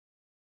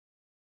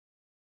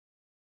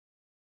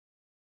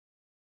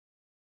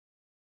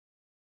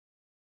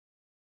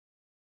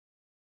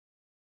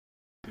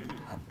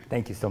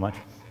Thank you so much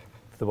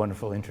for the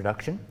wonderful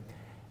introduction.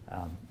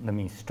 Let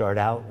me start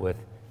out with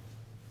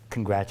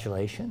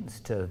congratulations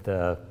to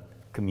the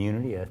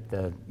community at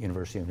the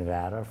University of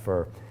Nevada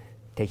for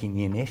taking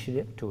the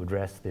initiative to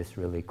address this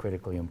really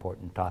critically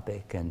important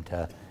topic, and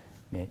to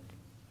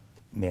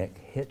Mick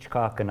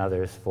Hitchcock and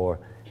others for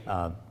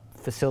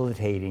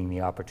facilitating the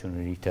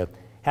opportunity to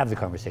have the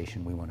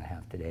conversation we want to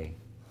have today.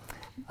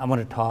 I want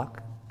to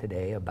talk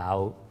today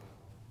about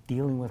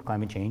dealing with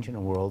climate change in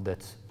a world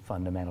that's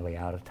fundamentally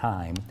out of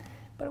time,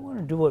 but I want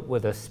to do it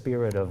with a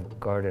spirit of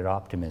guarded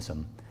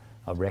optimism,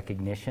 a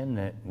recognition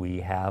that we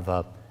have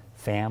a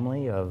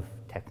family of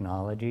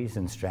technologies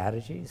and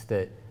strategies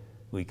that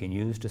we can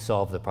use to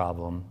solve the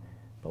problem,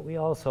 but we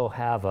also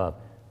have a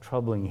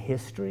troubling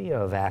history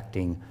of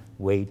acting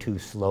way too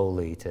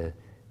slowly to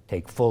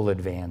take full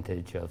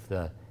advantage of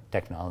the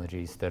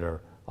technologies that are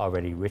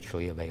already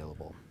richly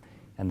available.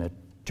 And the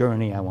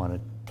journey I want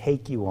to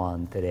take you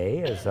on today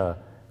is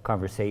a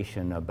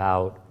conversation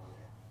about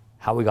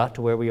how we got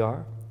to where we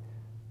are,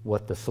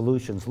 what the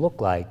solutions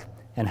look like,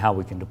 and how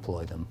we can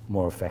deploy them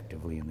more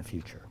effectively in the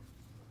future.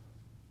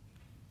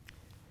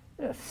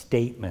 A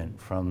statement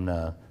from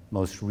the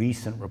most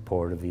recent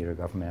report of the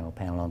Intergovernmental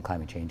Panel on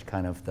Climate Change,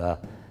 kind of the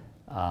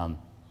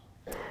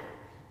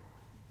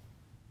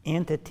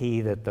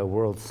entity that the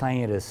world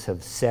scientists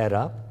have set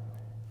up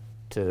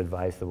to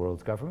advise the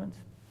world's governments.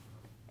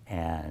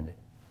 And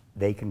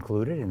they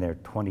concluded in their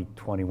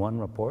 2021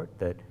 report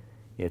that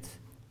it's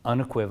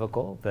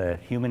unequivocal that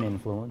human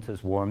influence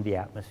has warmed the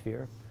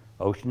atmosphere,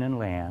 ocean and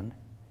land.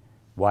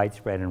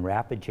 Widespread and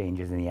rapid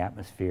changes in the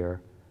atmosphere,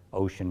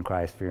 ocean,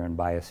 cryosphere, and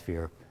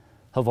biosphere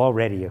have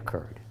already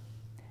occurred.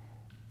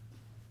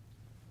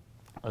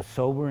 A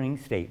sobering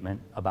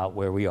statement about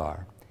where we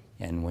are.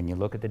 And when you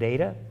look at the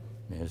data,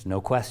 there's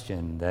no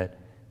question that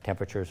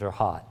temperatures are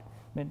hot.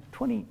 I mean,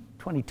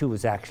 2022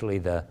 was actually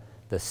the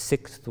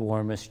 6th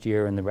warmest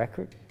year in the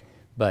record,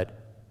 but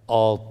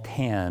all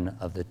 10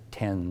 of the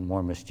 10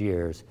 warmest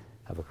years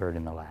have occurred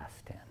in the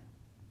last 10.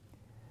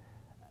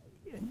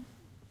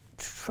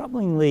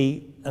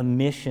 Troublingly,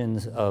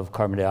 emissions of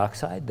carbon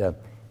dioxide, the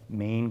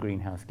main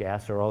greenhouse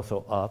gas, are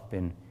also up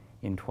in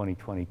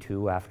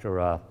 2022 after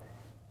a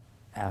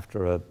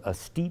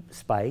steep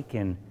spike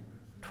in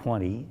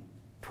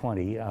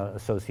 2020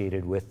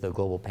 associated with the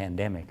global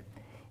pandemic.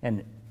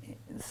 And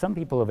some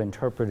people have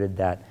interpreted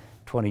that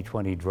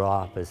 2020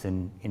 drop as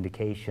an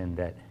indication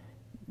that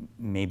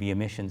maybe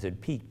emissions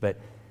had peaked, but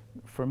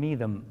for me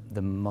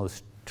the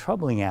most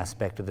troubling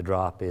aspect of the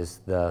drop is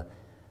the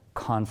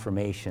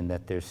confirmation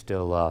that there's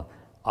still an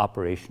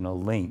operational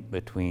link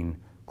between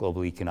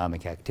global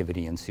economic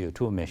activity and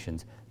CO2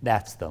 emissions.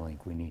 That's the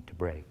link we need to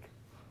break.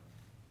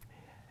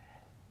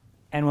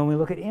 And when we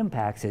look at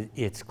impacts,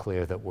 it's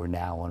clear that we're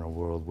now in a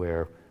world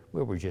where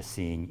we're just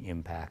seeing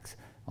impacts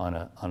on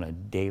a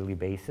daily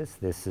basis.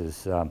 This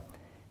is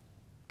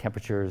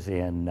temperatures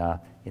in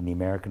the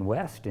American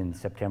West in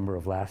September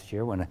of last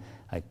year, when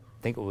I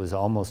think it was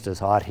almost as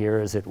hot here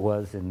as it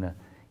was in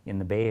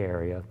the Bay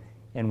Area,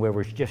 and where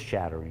we're just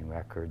shattering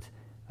records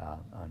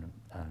on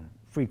a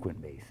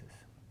frequent basis.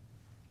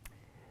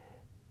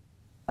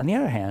 On the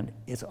other hand,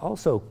 it's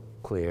also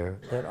clear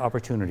that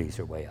opportunities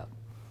are way up.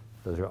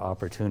 Those are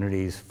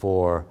opportunities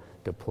for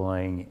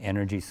deploying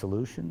energy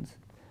solutions,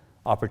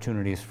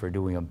 opportunities for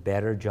doing a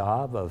better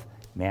job of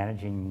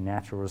managing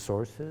natural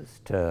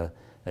resources to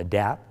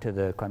adapt to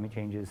the climate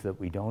changes that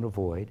we don't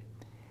avoid,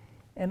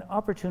 and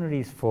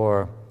opportunities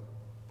for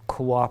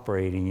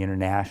cooperating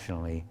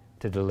internationally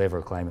to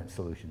deliver climate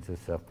solutions. This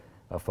is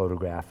a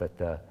photograph at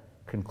the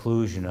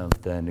conclusion of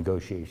the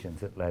negotiations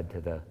that led to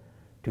the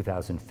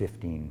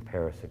 2015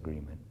 Paris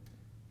Agreement.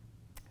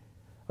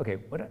 Okay,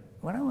 what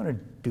I want to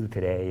do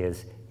today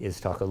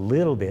is talk a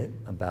little bit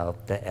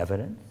about the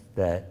evidence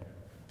that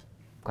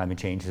climate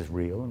change is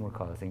real and we're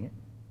causing it.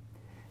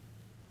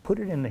 Put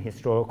it in the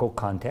historical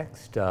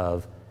context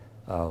of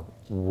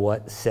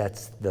what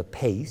sets the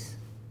pace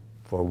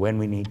for when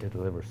we need to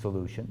deliver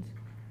solutions.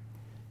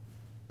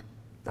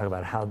 Talk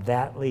about how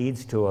that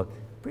leads to a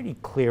pretty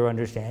clear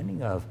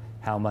understanding of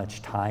how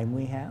much time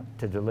we have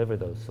to deliver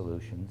those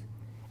solutions,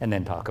 and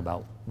then talk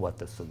about what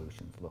the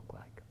solutions look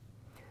like.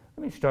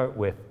 Let me start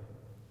with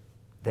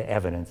the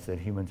evidence that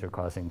humans are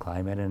causing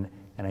climate, and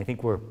I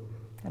think we're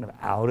kind of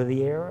out of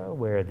the era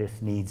where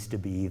this needs to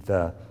be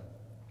the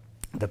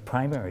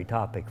primary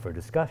topic for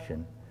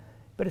discussion,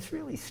 but it's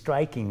really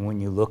striking when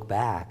you look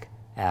back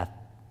at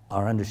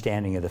our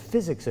understanding of the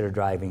physics that are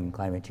driving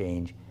climate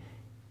change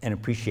and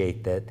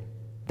appreciate that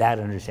that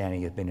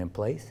understanding has been in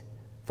place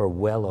for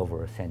well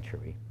over a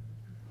century.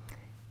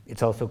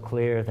 It's also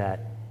clear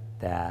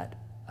that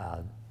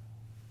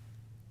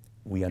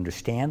we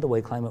understand the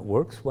way climate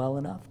works well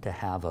enough to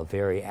have a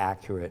very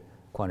accurate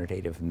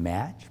quantitative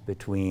match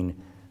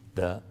between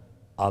the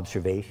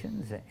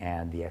observations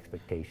and the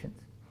expectations.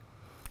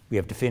 We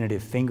have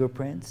definitive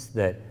fingerprints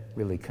that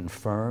really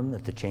confirm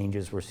that the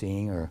changes we're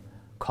seeing are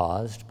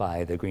caused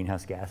by the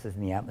greenhouse gases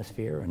in the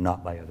atmosphere and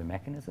not by other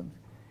mechanisms.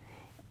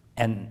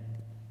 And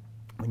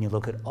when you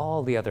look at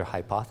all the other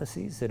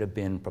hypotheses that have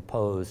been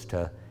proposed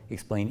to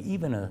explain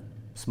even a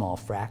small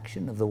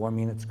fraction of the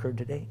warming that's occurred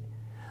to date,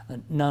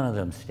 none of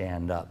them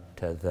stand up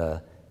to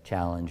the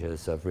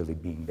challenges of really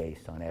being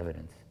based on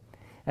evidence.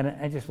 And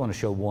I just want to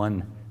show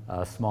one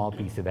small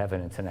piece of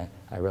evidence, and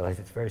I realize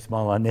it's very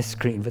small on this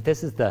screen, but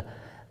this is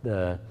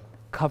the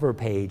cover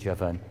page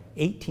of an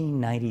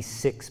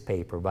 1896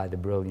 paper by the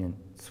brilliant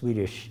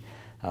Swedish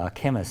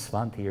chemist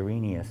Svante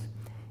Arrhenius,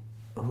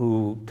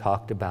 who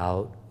talked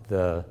about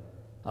the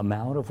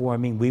amount of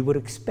warming we would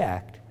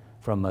expect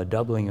from a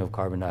doubling of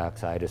carbon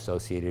dioxide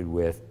associated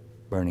with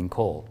burning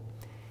coal.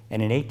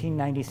 And in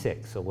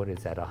 1896, so what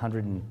is that,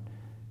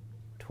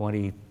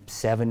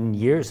 127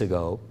 years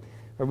ago,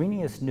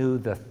 Arrhenius knew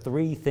the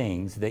three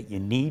things that you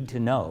need to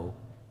know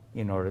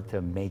in order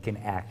to make an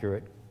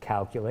accurate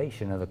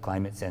calculation of the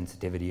climate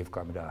sensitivity of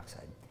carbon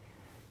dioxide.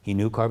 He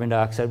knew carbon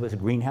dioxide was a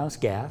greenhouse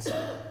gas,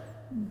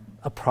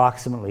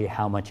 approximately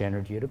how much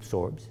energy it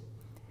absorbs.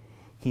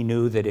 He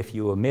knew that if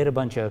you emit a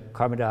bunch of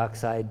carbon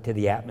dioxide to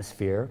the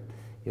atmosphere,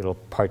 it'll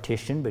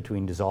partition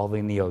between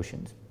dissolving in the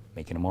oceans,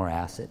 making them more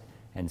acid,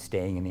 and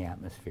staying in the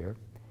atmosphere.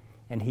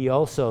 And he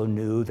also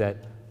knew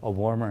that a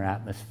warmer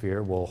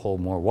atmosphere will hold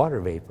more water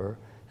vapor,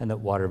 and that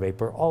water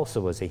vapor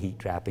also is a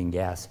heat-trapping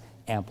gas,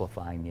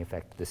 amplifying the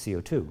effect of the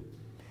CO2.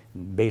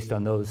 Based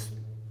on those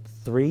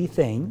three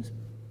things,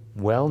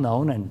 well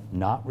known and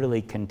not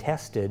really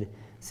contested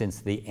since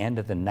the end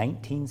of the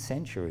 19th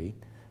century,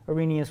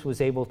 Arrhenius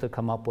was able to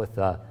come up with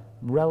a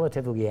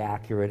relatively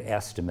accurate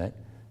estimate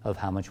of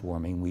how much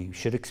warming we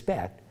should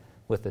expect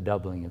with the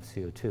doubling of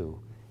CO2.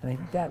 And I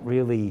think that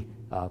really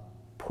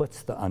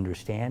puts the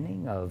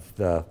understanding of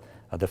the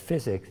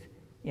physics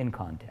in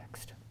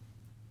context.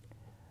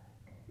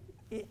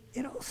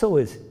 It also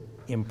is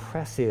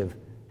impressive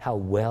how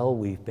well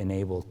we've been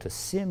able to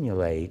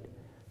simulate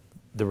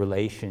the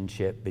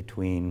relationship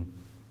between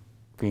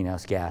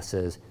greenhouse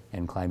gases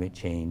and climate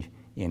change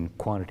in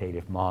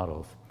quantitative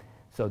models.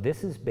 So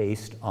this is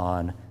based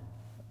on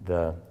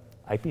the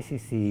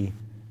IPCC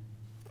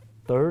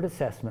third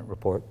assessment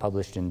report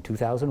published in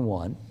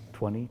 2001,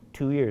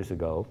 22 years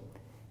ago.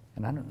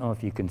 And I don't know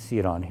if you can see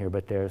it on here,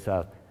 but there's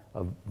a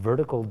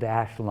vertical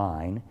dashed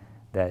line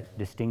that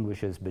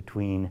distinguishes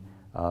between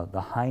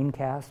the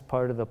hindcast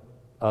part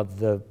of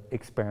the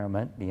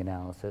experiment, the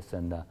analysis,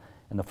 and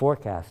the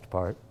forecast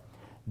part.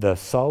 The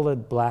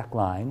solid black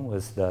line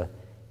was the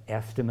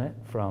estimate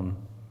from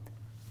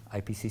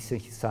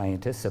IPCC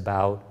scientists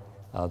about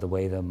the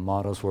way the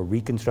models were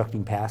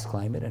reconstructing past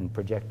climate and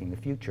projecting the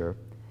future.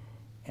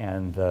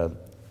 And the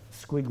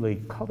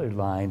squiggly colored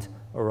lines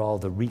are all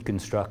the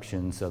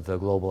reconstructions of the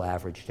global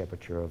average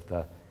temperature of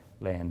the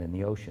land and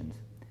the oceans.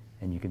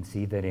 And you can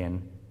see that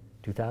in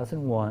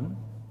 2001,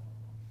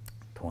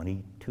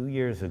 22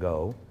 years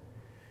ago,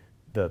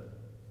 the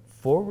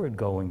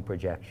forward-going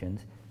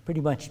projections pretty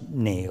much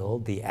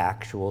nailed the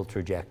actual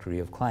trajectory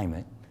of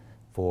climate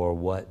for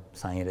what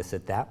scientists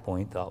at that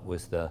point thought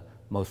was the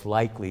most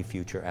likely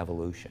future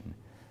evolution.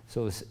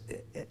 So it's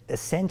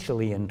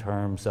essentially, in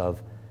terms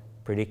of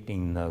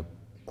predicting the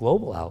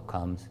global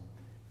outcomes,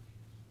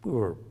 we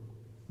were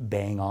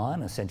bang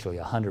on, essentially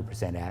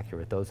 100%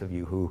 accurate. Those of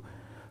you who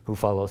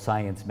follow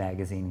Science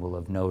magazine will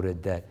have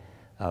noted that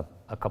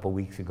a couple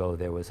weeks ago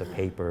there was a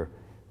paper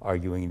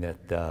arguing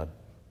that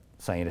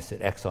scientists at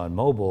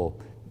ExxonMobil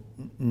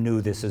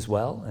knew this as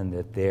well, and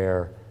that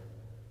their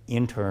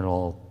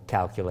internal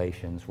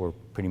calculations were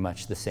pretty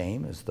much the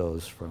same as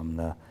those from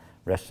the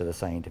rest of the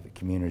scientific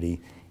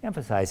community,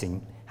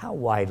 emphasizing how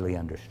widely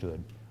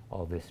understood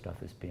all this stuff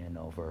has been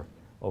over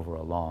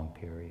a long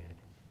period.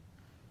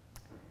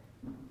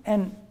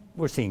 And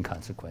we're seeing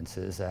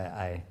consequences.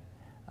 I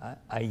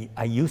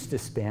used to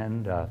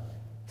spend a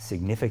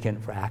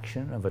significant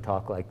fraction of a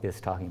talk like this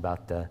talking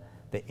about the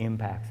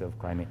impacts of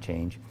climate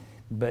change,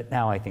 but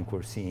now I think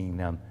we're seeing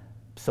them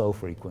so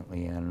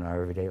frequently in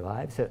our everyday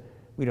lives that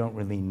we don't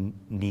really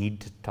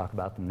need to talk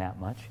about them that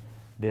much.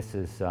 This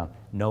is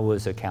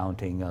NOAA's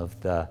accounting of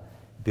the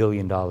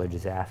billion-dollar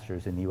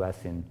disasters in the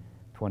US in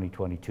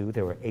 2022.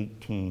 There were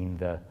 18.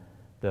 The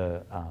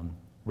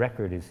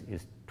record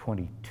is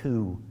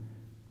 $22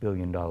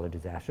 billion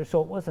disasters.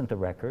 So it wasn't the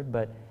record,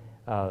 but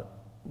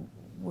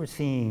we're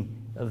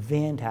seeing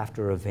event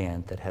after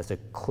event that has a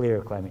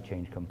clear climate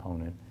change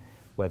component,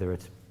 whether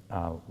it's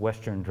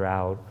Western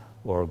drought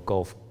or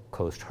Gulf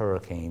Coast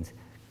hurricanes.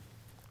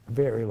 A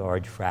very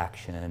large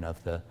fraction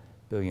of the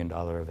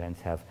billion-dollar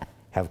events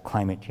have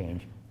climate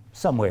change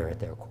somewhere at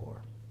their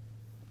core.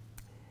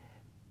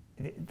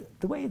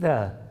 The way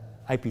the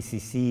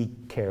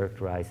IPCC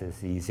characterizes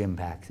these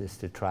impacts is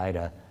to try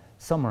to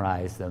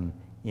summarize them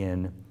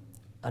in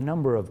a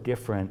number of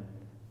different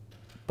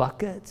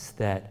buckets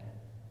that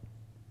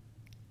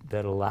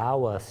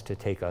allow us to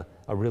take a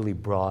really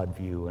broad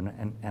view.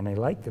 And I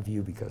like the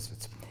view because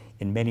it's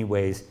in many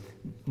ways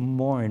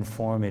more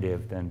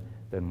informative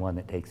than one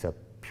that takes a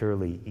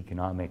purely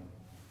economic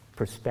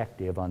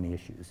perspective on the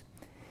issues.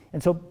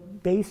 And so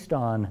based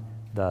on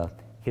the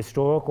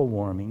historical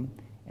warming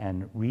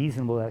and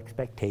reasonable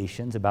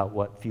expectations about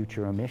what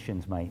future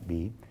emissions might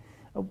be,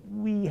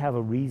 we have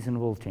a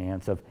reasonable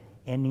chance of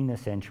ending a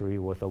century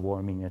with a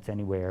warming that's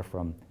anywhere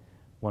from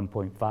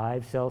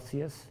 1.5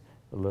 Celsius,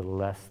 a little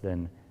less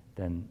than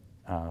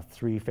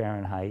 3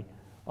 Fahrenheit,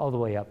 all the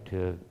way up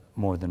to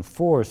more than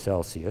 4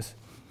 Celsius,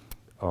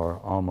 or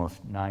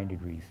almost 9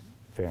 degrees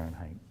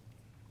Fahrenheit.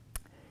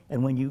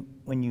 And when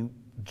you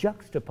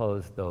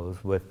juxtapose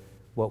those with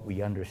what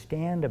we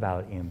understand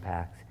about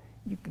impacts,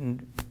 you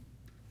can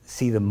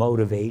see the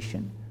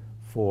motivation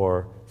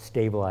for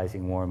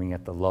stabilizing warming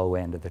at the low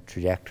end of the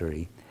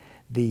trajectory.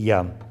 The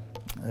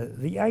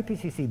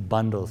IPCC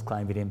bundles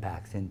climate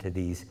impacts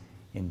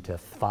into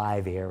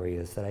 5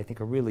 areas that I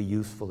think are really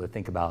useful to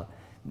think about,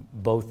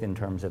 both in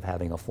terms of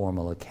having a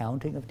formal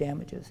accounting of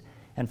damages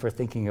and for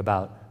thinking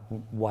about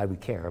why we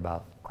care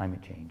about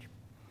climate change.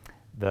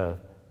 The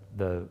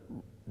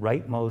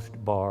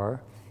rightmost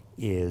bar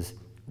is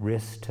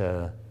risk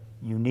to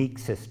unique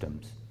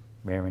systems,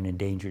 rare and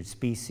endangered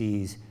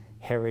species,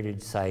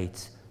 heritage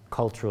sites,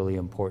 culturally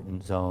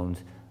important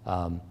zones,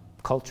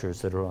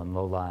 cultures that are on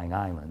low-lying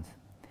islands.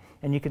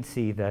 And you can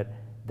see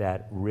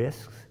that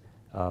risks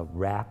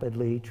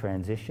rapidly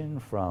transition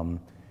from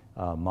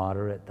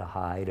moderate to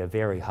high to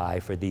very high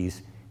for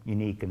these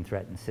unique and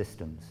threatened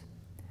systems.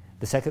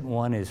 The second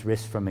one is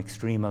risk from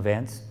extreme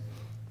events,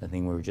 the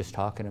thing we were just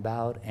talking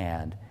about,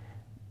 and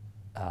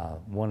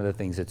one of the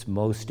things that's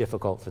most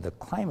difficult for the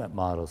climate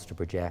models to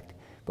project,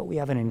 but we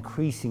have an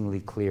increasingly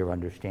clear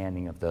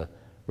understanding of the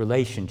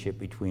relationship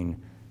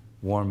between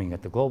warming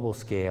at the global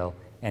scale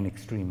and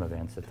extreme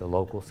events at the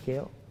local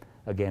scale,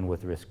 again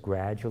with risk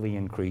gradually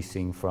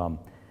increasing from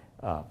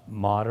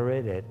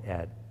moderate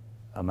at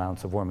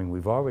amounts of warming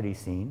we've already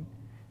seen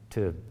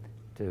to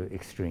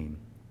extreme.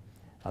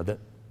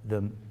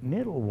 The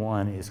middle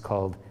one is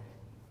called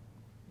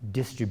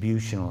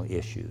distributional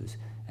issues,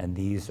 and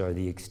these are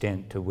the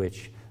extent to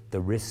which the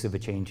risks of a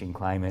changing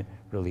climate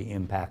really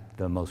impact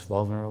the most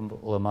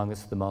vulnerable among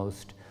us the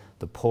most,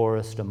 the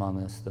poorest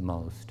among us the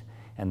most,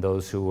 and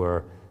those who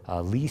are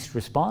least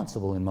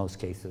responsible in most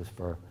cases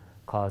for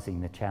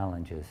causing the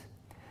challenges.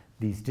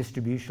 These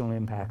distributional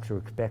impacts are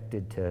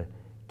expected to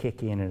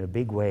kick in a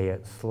big way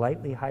at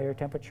slightly higher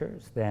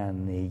temperatures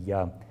than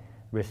the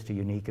risk to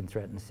unique and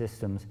threatened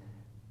systems,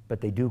 but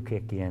they do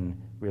kick in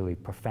really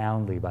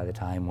profoundly by the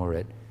time we're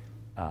at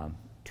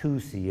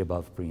 2C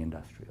above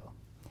pre-industrial.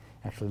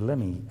 Actually, let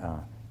me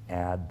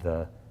add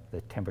the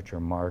temperature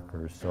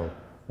markers. So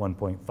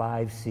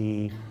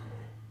 1.5C,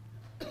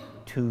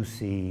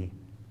 2C,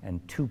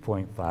 and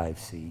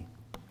 2.5C.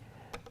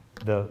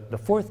 The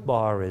fourth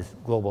bar is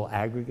global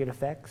aggregate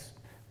effects.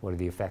 What are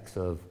the effects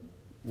of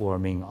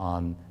warming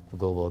on the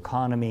global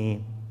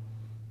economy,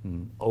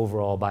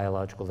 overall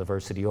biological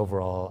diversity,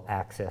 overall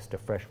access to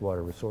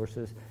freshwater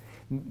resources?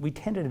 We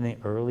tended in the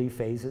early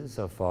phases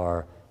of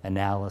our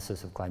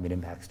analysis of climate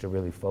impacts to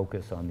really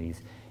focus on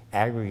these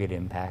aggregate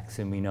impacts,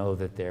 and we know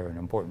that they're an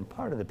important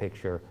part of the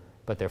picture,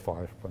 but they're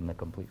far from the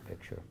complete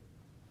picture.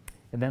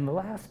 And then the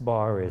last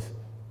bar is,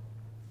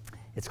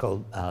 it's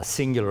called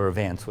singular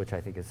events, which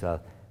I think is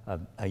a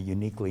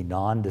uniquely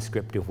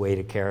non-descriptive way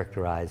to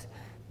characterize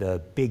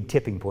the big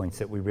tipping points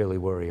that we really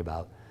worry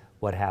about.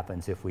 What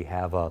happens if we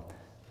have a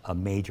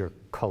major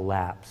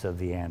collapse of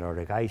the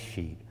Antarctic ice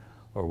sheet?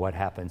 Or what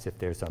happens if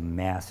there's a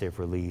massive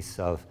release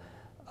of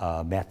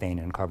methane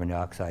and carbon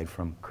dioxide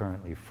from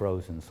currently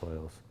frozen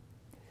soils?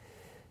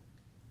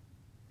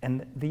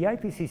 And the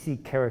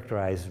IPCC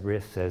characterized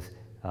risks as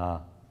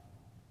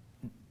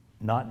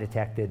not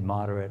detected,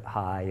 moderate,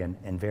 high,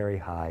 and very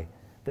high.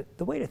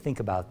 The way to think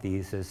about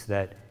these is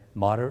that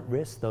moderate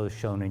risks, those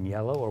shown in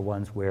yellow, are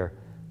ones where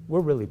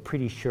we're really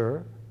pretty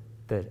sure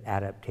that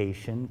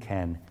adaptation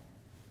can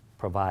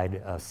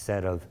provide a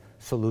set of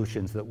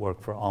solutions that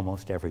work for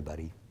almost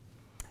everybody.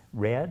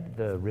 Red,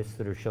 the risks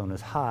that are shown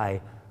as high,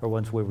 are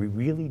ones where we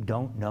really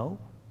don't know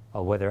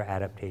whether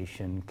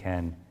adaptation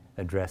can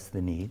address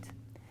the needs.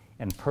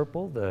 And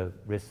purple, the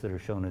risks that are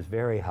shown as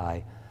very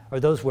high, are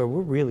those where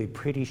we're really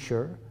pretty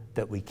sure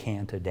that we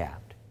can't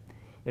adapt.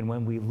 And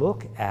when we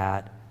look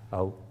at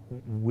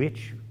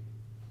which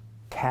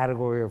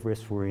category of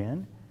risks we're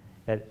in,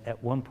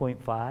 at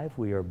 1.5,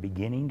 we are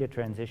beginning to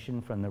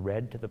transition from the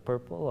red to the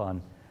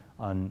purple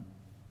on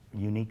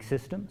unique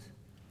systems.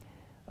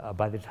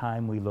 By the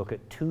time we look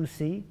at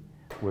 2C,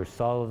 we're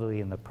solidly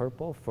in the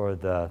purple for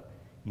the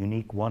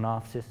unique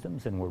one-off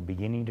systems, and we're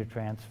beginning to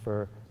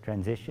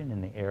transition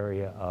in the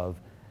area of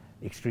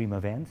extreme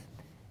events.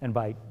 And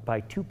by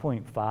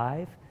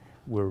 2.5,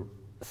 we're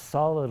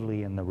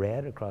solidly in the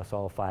red across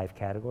all 5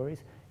 categories,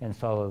 and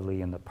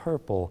solidly in the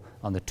purple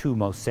on the 2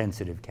 most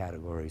sensitive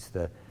categories,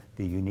 the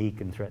unique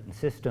and threatened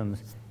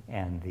systems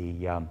and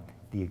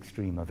the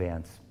extreme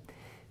events.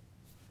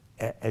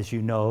 As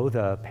you know,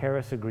 the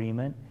Paris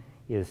Agreement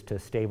is to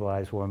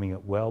stabilize warming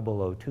at well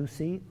below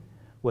 2C,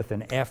 with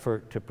an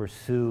effort to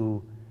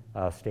pursue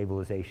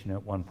stabilization at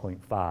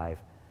 1.5.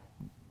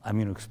 I'm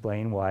going to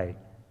explain why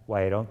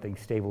I don't think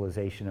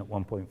stabilization at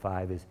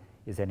 1.5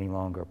 is any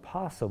longer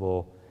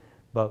possible,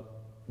 but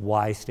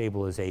why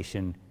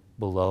stabilization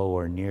below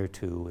or near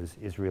 2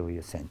 is really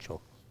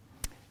essential.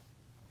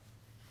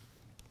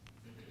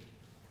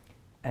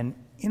 And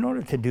in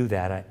order to do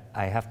that,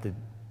 I have to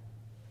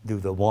do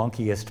the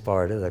wonkiest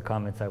part of the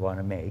comments I want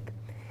to make.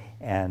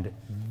 And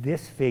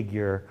this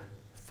figure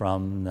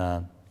from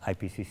the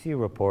IPCC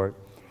report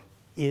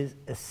is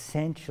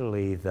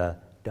essentially the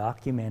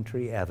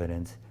documentary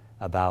evidence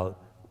about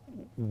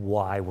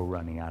why we're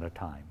running out of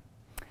time.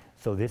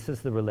 So this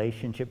is the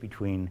relationship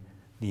between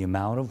the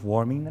amount of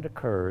warming that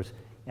occurs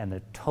and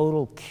the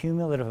total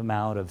cumulative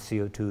amount of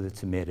CO2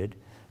 that's emitted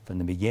from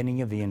the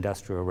beginning of the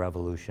Industrial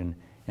Revolution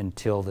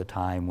until the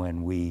time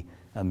when we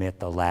emit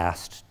the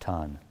last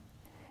ton.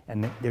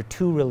 And there are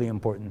two really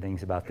important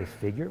things about this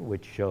figure,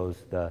 which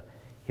shows the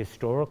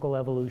historical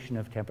evolution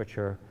of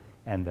temperature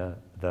and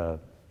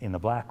in the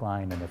black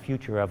line and the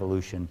future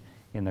evolution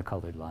in the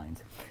colored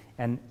lines.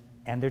 And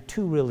there are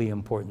two really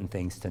important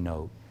things to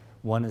note.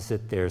 One is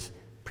that there's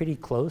pretty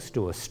close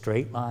to a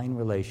straight line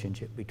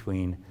relationship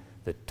between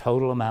the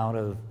total amount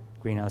of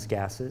greenhouse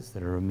gases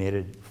that are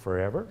emitted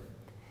forever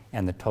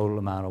and the total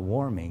amount of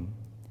warming.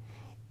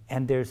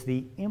 And there's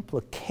the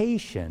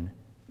implication,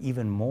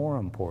 even more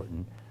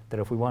important, that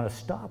if we want to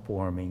stop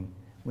warming,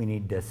 we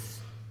need to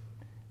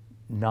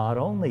not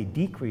only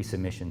decrease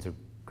emissions of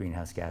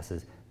greenhouse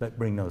gases, but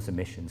bring those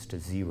emissions to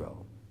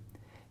zero.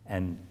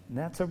 And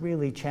that's a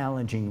really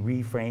challenging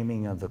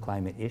reframing of the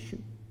climate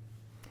issue.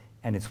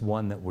 And it's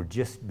one that we're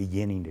just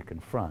beginning to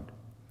confront.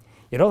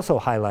 It also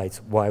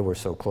highlights why we're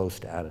so close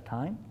to out of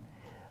time.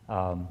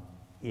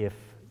 If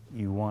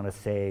you want to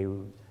say,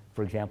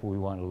 for example, we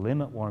want to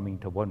limit warming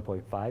to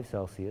 1.5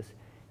 Celsius,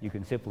 you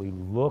can simply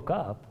look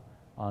up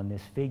on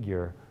this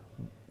figure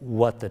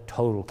what the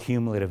total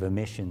cumulative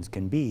emissions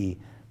can be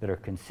that are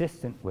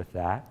consistent with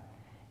that.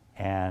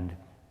 And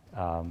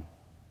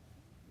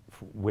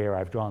where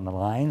I've drawn the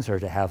lines are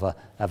to have a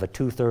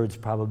 2/3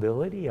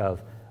 probability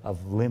of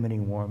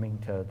limiting warming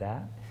to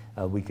that.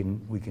 We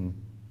can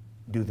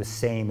do the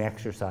same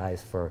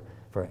exercise for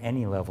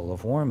any level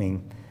of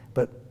warming,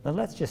 but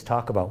let's just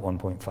talk about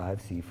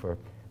 1.5 C for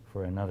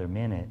another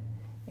minute.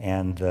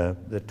 And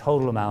the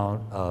total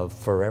amount of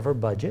forever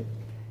budget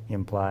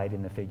implied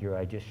in the figure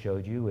I just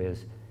showed you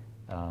is,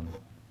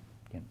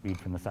 can't read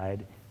from the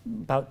side,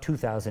 about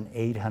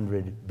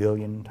 2,800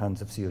 billion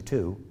tons of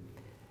CO2.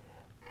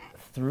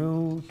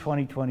 Through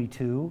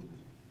 2022,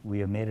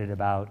 we emitted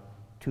about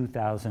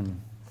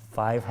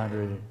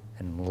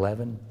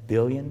 2,511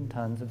 billion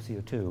tons of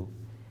CO2.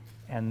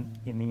 And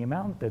in the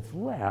amount that's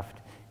left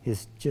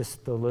is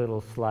just the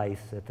little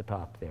slice at the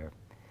top there.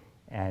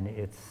 And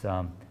it's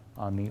on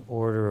the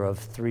order of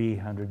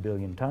 300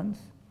 billion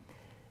tons.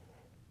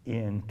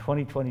 In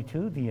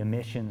 2022, the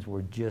emissions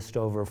were just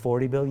over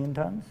 40 billion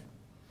tons.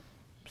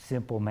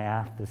 Simple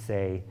math to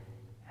say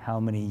how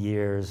many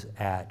years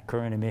at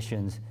current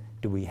emissions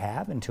do we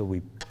have until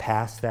we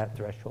pass that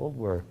threshold?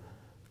 We're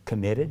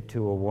committed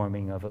to a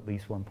warming of at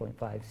least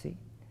 1.5 C.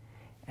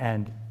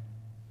 And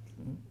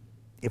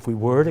if we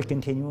were to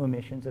continue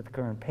emissions at the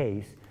current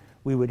pace,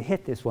 we would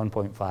hit this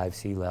 1.5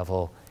 C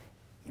level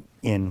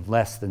in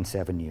less than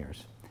 7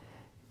 years.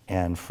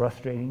 And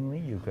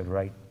frustratingly, you could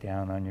write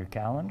down on your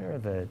calendar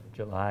that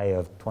July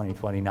of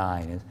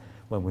 2029 is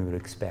when we would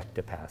expect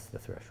to pass the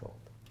threshold.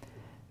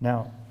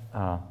 Now,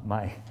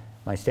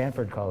 my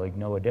Stanford colleague,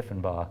 Noah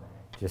Diffenbaugh,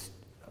 just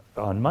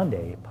on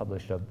Monday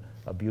published a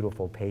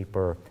beautiful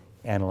paper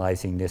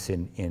analyzing this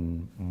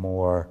in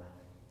more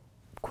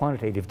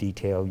quantitative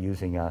detail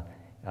using a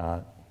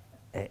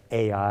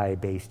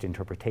AI-based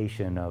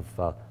interpretation of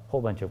a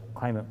whole bunch of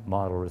climate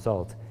model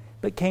results,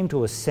 but came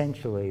to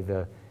essentially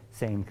the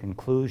same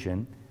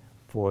conclusion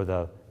for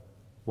the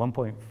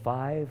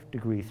 1.5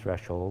 degree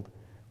threshold.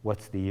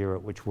 What's the year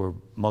at which we're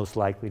most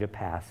likely to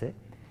pass it?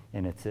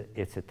 And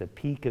it's at the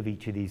peak of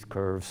each of these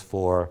curves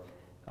for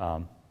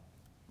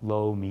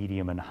low,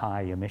 medium, and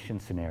high emission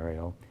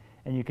scenario.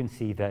 And you can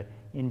see that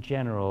in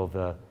general,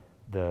 the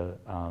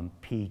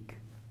peak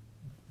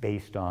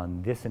based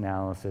on this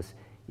analysis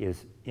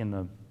is in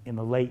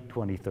the late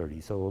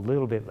 2030s, so a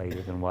little bit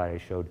later than what I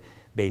showed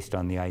based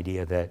on the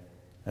idea that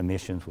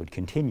emissions would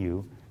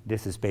continue.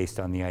 This is based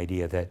on the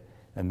idea that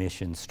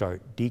emissions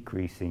start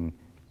decreasing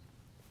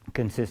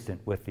consistent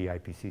with the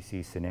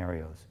IPCC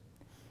scenarios.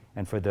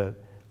 And for the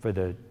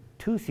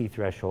 2C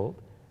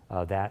threshold,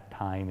 that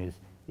time is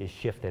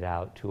shifted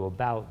out to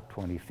about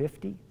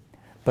 2050,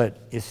 but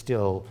is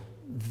still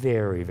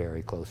very,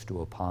 very close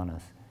to upon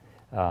us.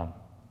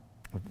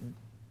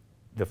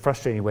 The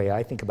frustrating way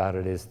I think about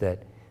it is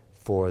that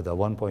for the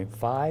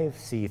 1.5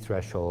 C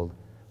threshold,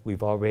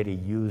 we've already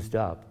used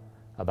up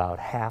about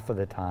half of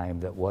the time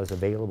that was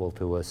available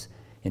to us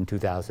in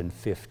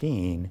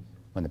 2015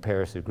 when the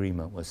Paris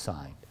Agreement was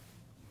signed.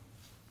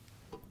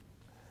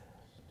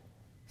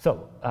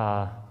 So,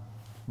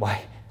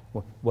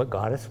 what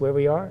got us where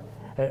we are?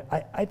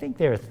 I think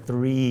there are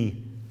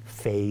three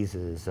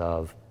phases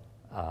of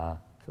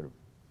sort of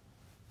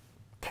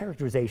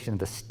characterization of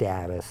the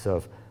status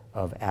of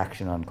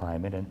action on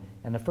climate.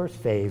 And the first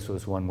phase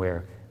was one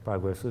where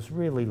progress was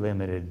really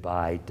limited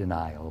by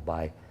denial,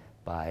 by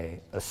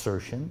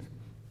assertions,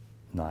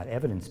 not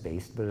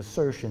evidence-based, but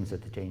assertions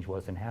that the change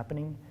wasn't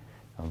happening.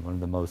 One of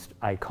the most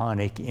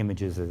iconic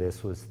images of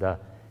this was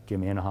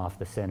Jim Inhofe,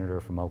 the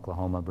senator from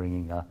Oklahoma,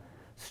 bringing a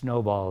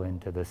snowball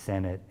into the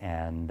Senate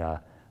and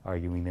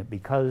arguing that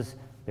because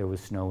there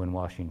was snow in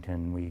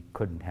Washington, we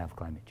couldn't have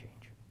climate change.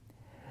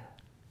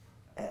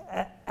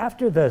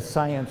 After the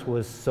science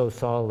was so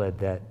solid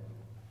that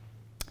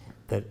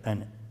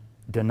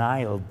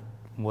denial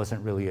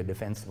wasn't really a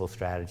defensible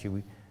strategy,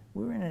 we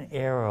were in an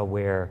era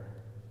where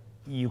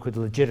you could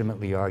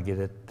legitimately argue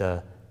that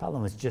the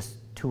problem was just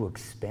too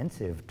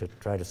expensive to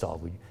try to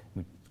solve. We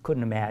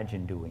couldn't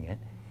imagine doing it.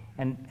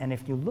 And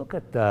if you look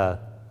at the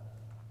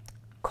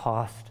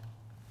cost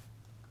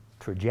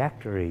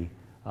trajectory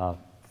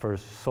for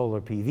solar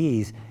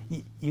PVs,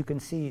 you can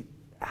see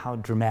how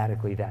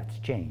dramatically that's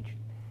changed.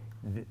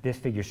 This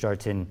figure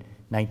starts in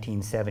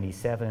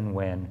 1977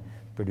 when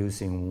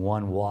producing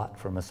 1 watt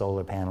from a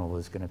solar panel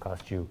was going to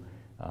cost you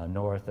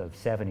north of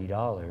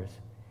 $70.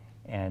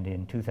 And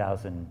in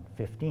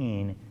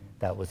 2015,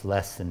 that was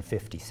less than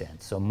 50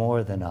 cents. So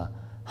more than a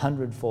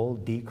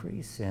 100-fold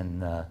decrease in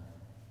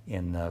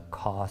the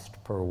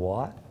cost per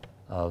watt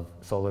of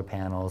solar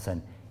panels,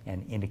 and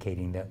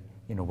indicating that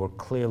we're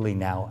clearly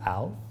now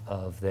out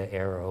of the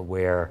era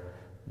where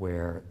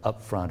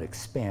upfront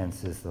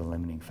expense is the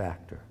limiting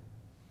factor.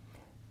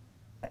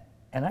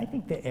 And I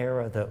think the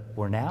era that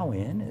we're now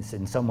in is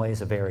in some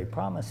ways a very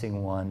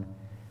promising one,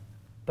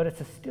 but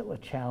it's still a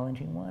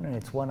challenging one, and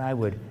it's one I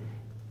would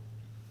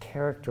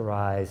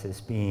characterize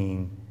as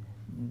being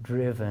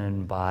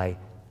driven by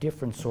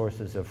different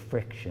sources of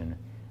friction.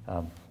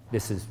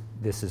 This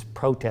is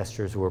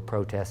protesters who are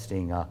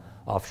protesting an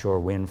offshore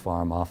wind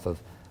farm off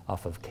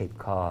of Cape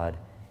Cod,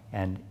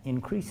 and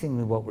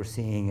increasingly what we're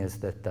seeing is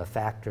that the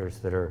factors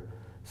that are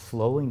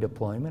slowing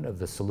deployment of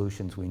the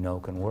solutions we know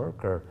can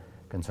work are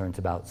concerns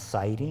about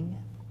siting,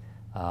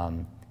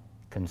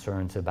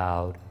 concerns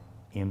about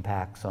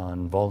impacts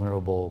on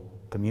vulnerable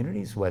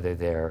communities, whether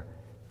they're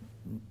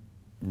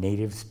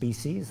native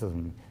species,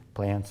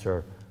 plants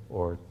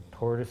or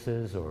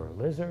tortoises or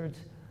lizards,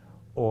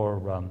 or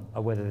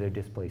whether they're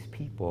displaced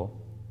people,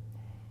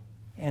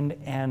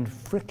 and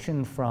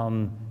friction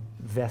from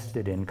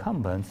vested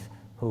incumbents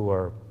who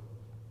are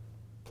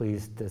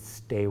pleased to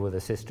stay with the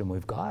system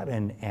we've got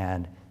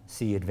and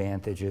see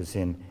advantages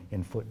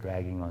in foot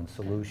dragging on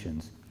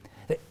solutions.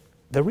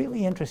 The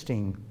really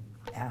interesting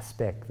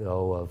aspect,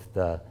 though, of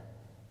the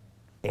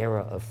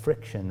era of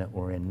friction that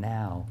we're in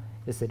now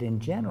is that in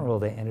general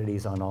the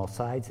entities on all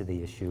sides of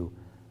the issue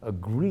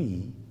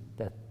agree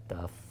that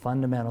the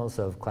fundamentals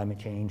of climate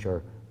change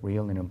are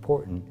real and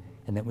important,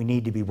 and that we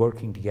need to be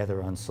working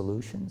together on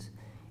solutions,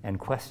 and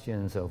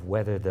questions of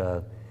whether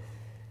the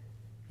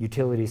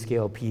utility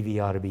scale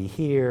PV ought to be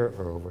here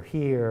or over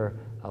here,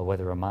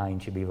 whether a mine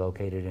should be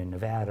located in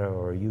Nevada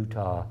or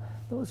Utah.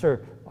 Those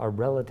are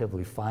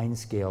relatively fine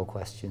scale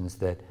questions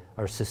that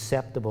are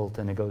susceptible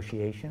to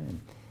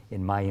negotiation.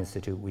 In my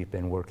institute, we've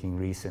been working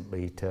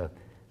recently to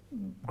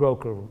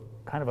broker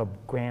kind of a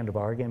grand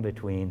bargain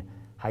between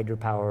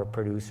hydropower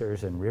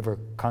producers and river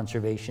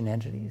conservation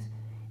entities,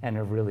 and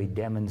have really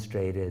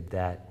demonstrated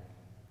that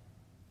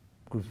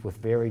groups with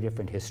very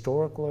different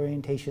historical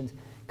orientations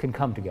can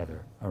come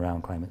together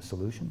around climate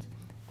solutions.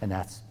 And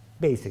that's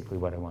basically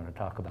what I want to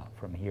talk about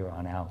from here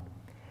on out.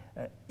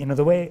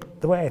 The way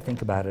I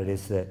think about it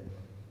is that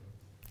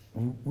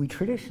we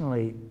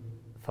traditionally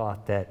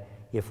thought that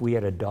if we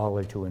had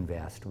 $1 to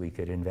invest, we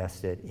could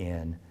invest it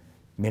in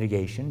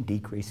mitigation,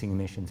 decreasing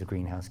emissions of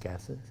greenhouse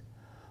gases,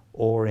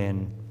 or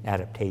in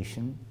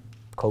adaptation,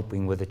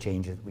 coping with the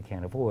changes that we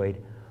can't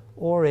avoid,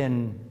 or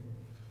in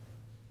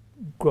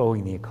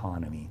growing the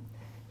economy.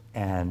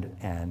 And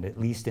at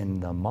least in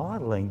the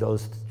modeling,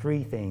 those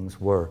 3 things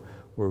were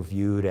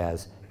viewed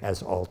as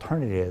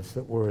alternatives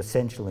that were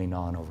essentially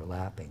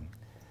non-overlapping.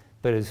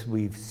 But as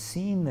we've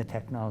seen the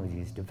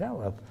technologies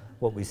develop,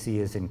 what we see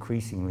is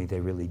increasingly they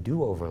really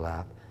do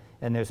overlap,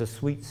 and there's a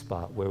sweet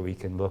spot where we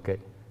can look at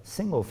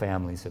single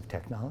families of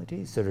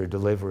technologies that are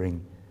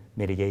delivering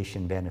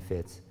mitigation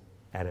benefits,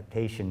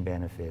 adaptation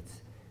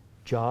benefits,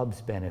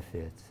 jobs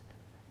benefits,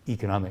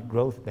 economic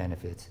growth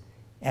benefits,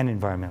 and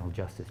environmental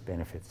justice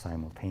benefits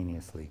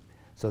simultaneously.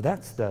 So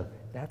that's the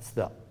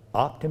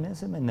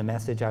optimism and the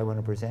message I want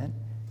to present,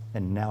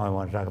 and now I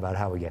want to talk about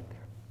how we get there.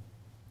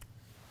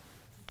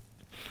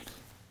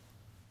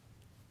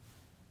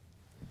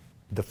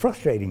 The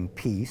frustrating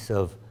piece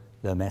of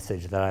the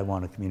message that I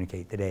want to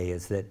communicate today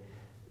is that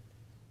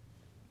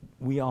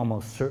we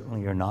almost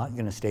certainly are not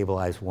going to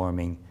stabilize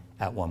warming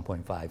at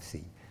 1.5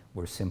 C.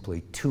 We're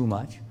simply too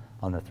much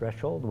on the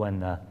threshold. When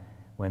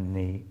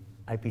the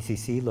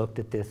IPCC looked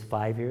at this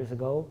 5 years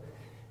ago,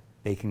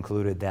 they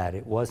concluded that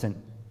it wasn't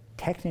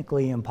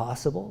technically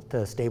impossible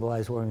to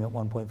stabilize warming at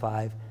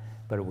 1.5,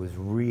 but it was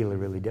really,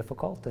 really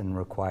difficult and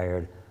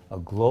required a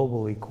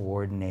globally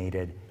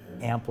coordinated,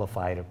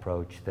 amplified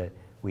approach that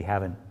we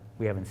haven't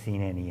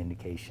seen any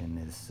indication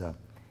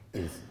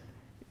is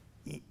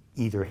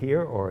either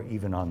here or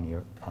even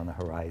on the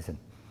horizon.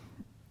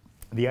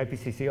 The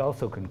IPCC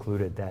also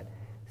concluded that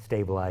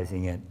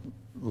stabilizing at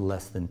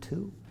less than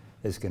 2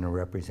 is going to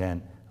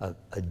represent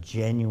a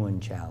genuine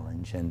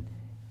challenge, and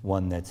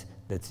one that's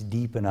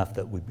deep enough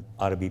that we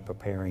ought to be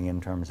preparing in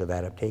terms of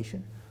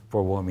adaptation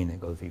for warming that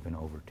goes even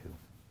over 2.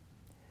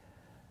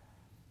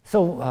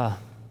 So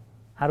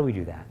how do we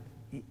do that?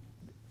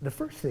 The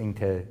first thing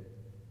to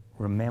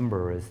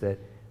remember is that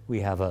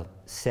we have a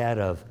set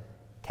of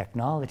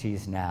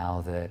technologies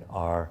now that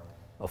are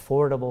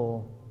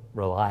affordable,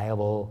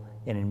 reliable,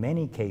 and in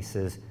many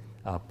cases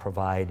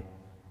provide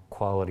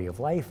quality of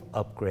life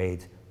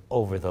upgrades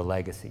over the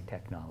legacy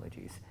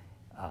technologies.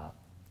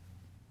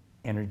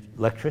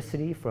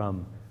 Electricity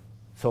from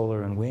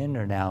solar and wind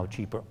are now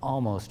cheaper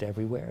almost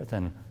everywhere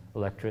than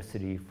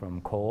electricity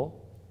from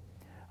coal.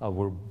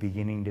 We're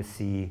beginning to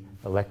see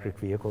electric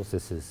vehicles.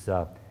 This is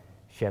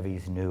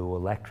Chevy's new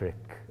electric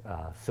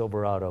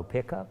Silverado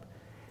pickup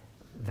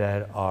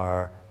that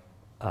are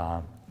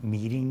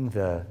meeting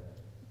the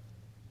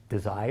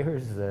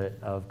desires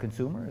of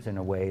consumers in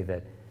a way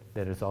that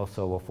is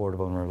also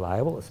affordable and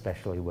reliable,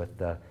 especially with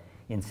the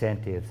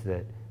incentives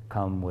that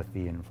come with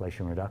the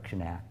Inflation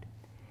Reduction Act.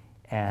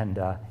 And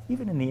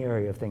even in the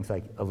area of things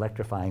like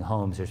electrifying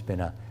homes, there's been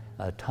a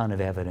ton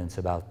of evidence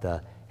about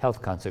the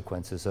health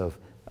consequences of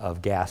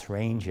gas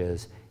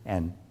ranges,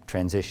 and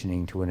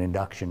transitioning to an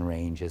induction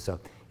range is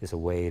a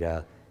way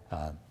to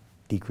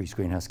decrease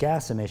greenhouse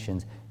gas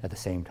emissions. At the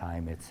same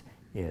time,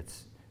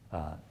 it's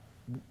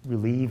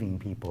relieving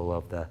people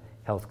of the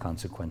health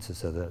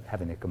consequences of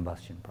having the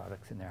combustion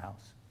products in their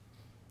house.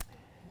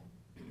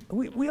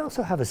 We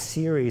also have a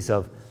series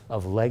of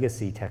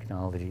legacy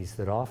technologies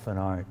that often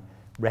aren't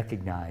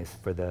recognized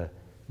for the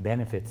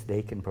benefits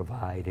they can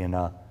provide in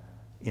a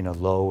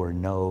low or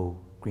no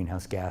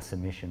greenhouse gas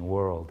emission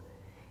world.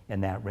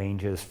 And that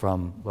ranges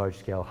from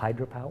large-scale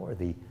hydropower,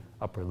 the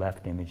upper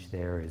left image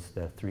there is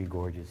the Three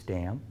Gorges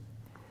Dam,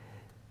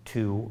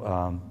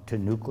 to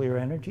nuclear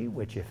energy,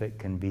 which if it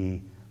can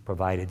be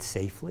provided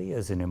safely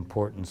is an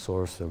important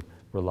source of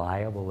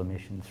reliable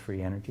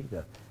emissions-free energy.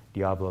 The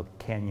Diablo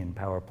Canyon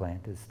power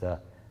plant is the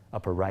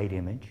upper right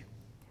image.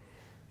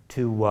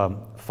 To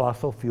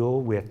fossil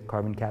fuel with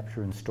carbon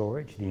capture and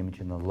storage, the image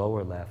in the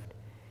lower left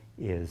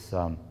is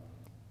a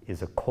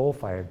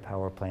coal-fired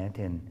power plant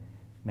in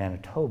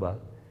Manitoba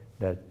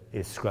that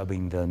is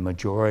scrubbing the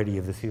majority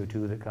of the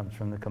CO2 that comes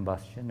from the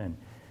combustion and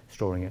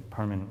storing it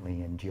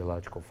permanently in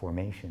geological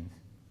formations.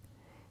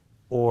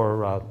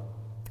 Or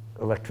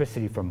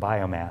electricity from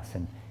biomass,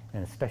 and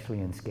especially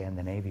in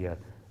Scandinavia,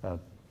 a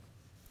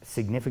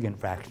significant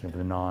fraction of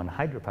the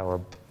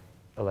non-hydropower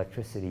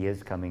electricity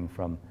is coming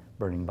from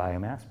burning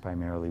biomass,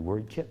 primarily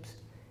wood chips,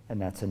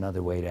 and that's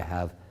another way to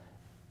have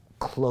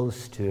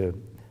close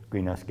to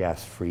greenhouse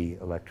gas-free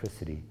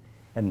electricity.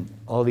 And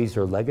all these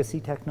are legacy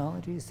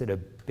technologies that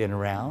have been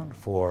around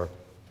for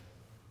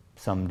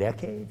some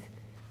decades,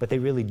 but they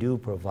really do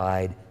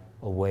provide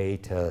a way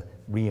to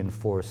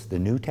reinforce the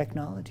new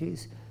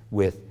technologies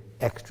with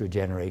extra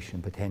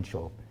generation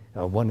potential.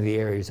 One of the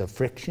areas of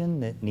friction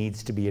that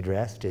needs to be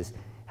addressed is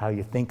how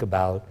you think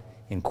about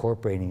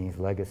incorporating these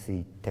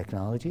legacy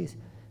technologies,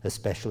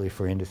 especially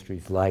for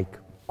industries like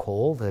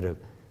coal that have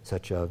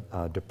such a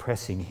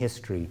depressing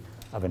history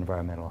of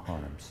environmental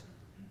harms.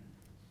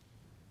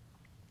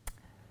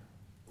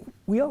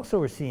 We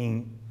also are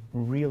seeing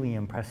really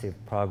impressive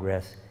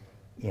progress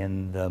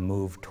in the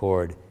move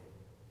toward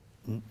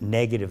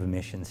negative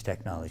emissions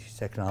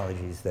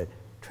technologies that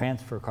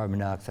transfer carbon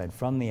dioxide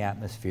from the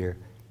atmosphere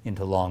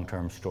into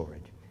long-term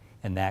storage.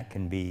 And that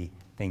can be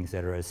things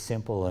that are as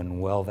simple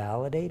and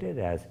well-validated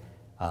as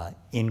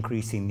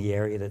increasing the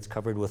area that's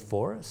covered with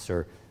forests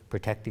or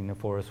protecting the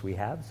forests we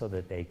have so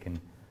that they can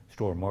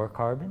store more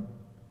carbon.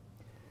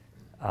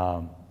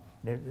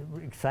 There's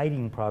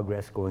exciting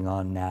progress going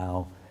on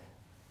now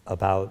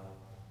about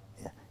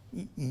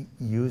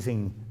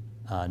using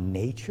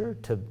nature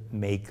to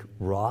make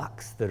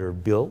rocks that are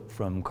built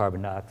from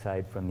carbon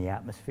dioxide from the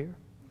atmosphere.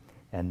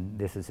 And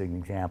this is an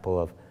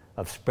example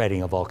of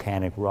spreading a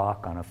volcanic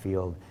rock on a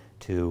field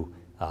to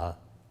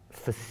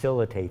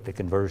facilitate the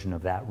conversion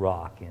of that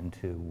rock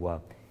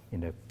into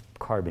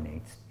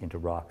carbonates, into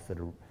rocks that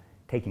are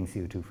taking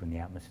CO2 from the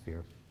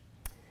atmosphere.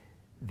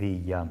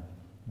 The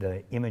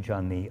image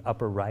on the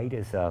upper right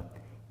is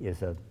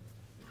a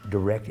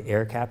direct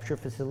air capture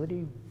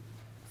facility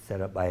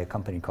set up by a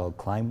company called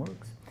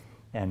Climeworks.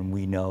 And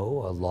we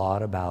know a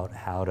lot about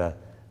how to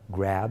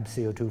grab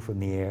CO2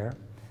 from the air,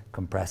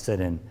 compress it,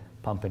 and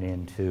pump it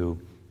into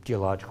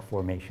geological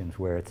formations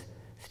where it's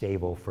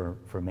stable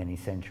for many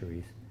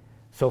centuries.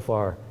 So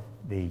far,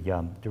 the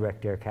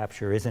direct air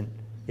capture isn't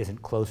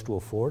close to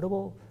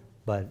affordable,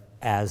 but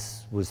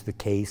as was the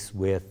case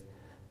with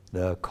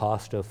the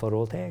cost of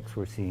photovoltaics,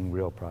 we're seeing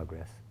real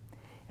progress.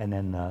 And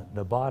then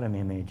the bottom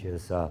image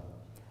is an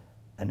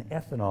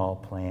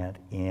ethanol plant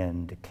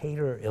in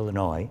Decatur,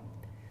 Illinois,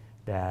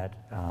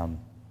 that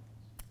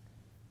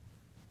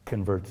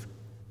converts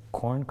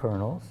corn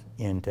kernels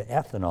into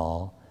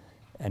ethanol,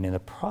 and in the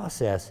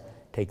process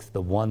takes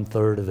the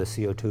 1/3 of the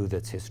CO2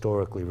 that's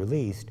historically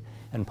released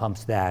and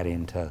pumps that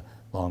into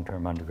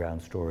long-term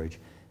underground storage,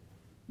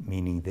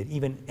 meaning that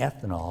even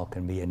ethanol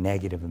can be a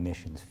negative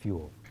emissions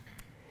fuel.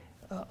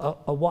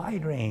 a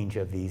wide range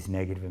of these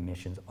negative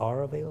emissions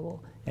are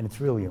available, and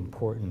it's really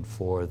important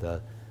for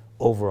the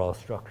overall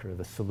structure of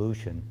the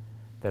solution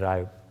that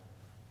I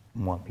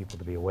want people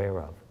to be aware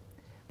of.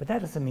 But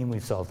that doesn't mean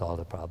we've solved all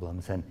the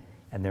problems, and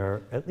there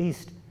are at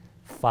least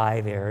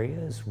 5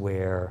 areas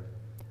where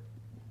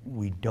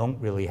we don't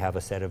really have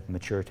a set of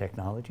mature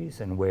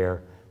technologies and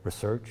where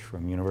research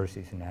from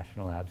universities and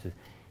national labs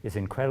is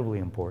incredibly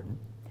important.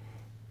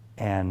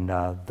 And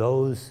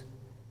those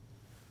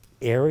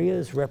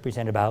areas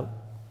represent about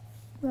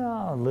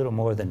a little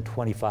more than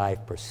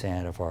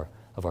 25%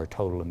 of our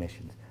total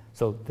emissions.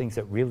 So things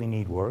that really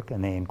need work,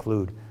 and they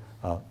include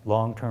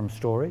long-term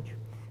storage.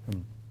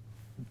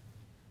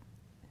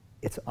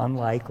 It's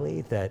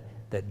unlikely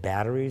that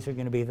batteries are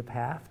going to be the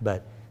path,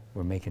 but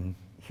we're making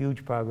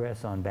huge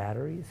progress on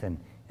batteries,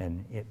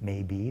 and it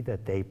may be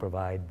that they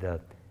provide the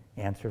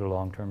answer to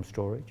long-term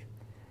storage.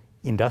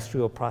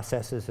 Industrial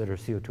processes that are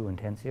CO2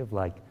 intensive,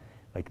 like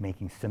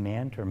making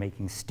cement or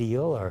making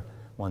steel, are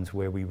ones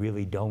where we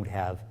really don't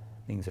have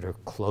things that are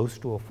close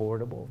to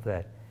affordable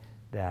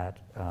that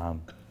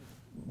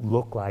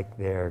look like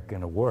they're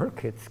going to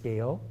work at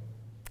scale.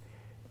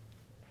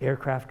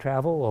 Aircraft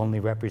travel only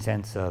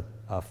represents a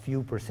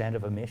few percent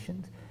of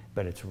emissions,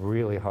 but it's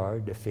really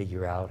hard to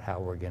figure out how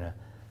we're going to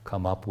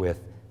come up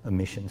with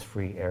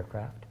emissions-free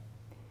aircraft.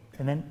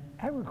 And then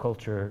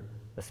agriculture,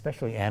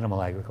 especially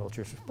animal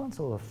agriculture, is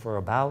responsible for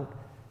about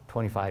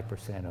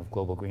 25% of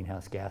global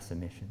greenhouse gas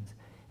emissions.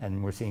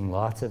 And we're seeing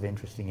lots of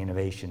interesting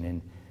innovation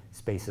in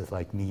spaces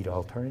like meat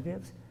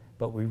alternatives,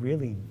 but we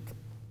really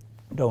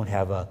don't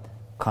have a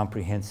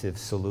comprehensive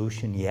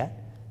solution yet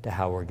to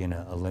how we're going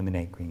to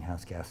eliminate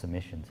greenhouse gas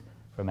emissions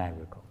from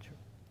agriculture.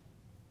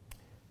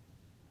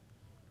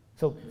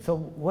 So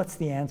what's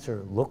the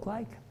answer look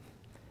like?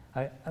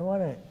 I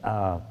want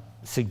to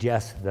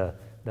suggest the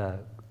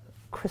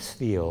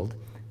Crisfield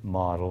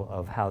model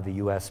of how the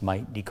US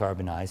might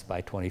decarbonize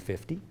by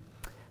 2050.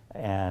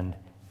 And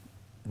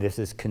this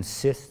is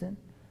consistent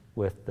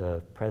with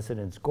the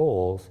president's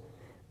goals,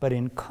 but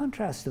in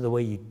contrast to the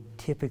way you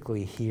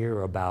typically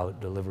hear about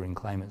delivering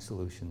climate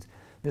solutions,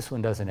 this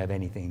one doesn't have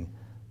anything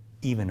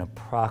even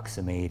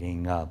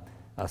approximating a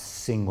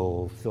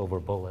single silver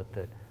bullet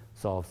that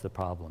solves the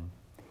problem.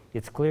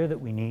 It's clear that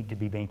we need to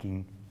be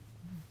making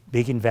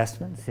big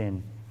investments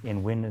in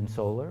wind and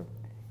solar,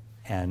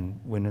 and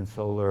wind and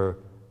solar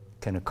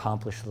can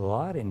accomplish a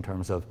lot in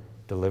terms of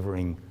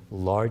delivering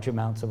large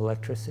amounts of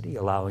electricity,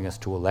 allowing us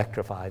to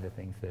electrify the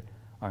things that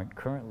aren't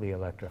currently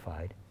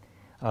electrified.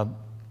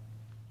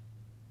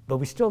 But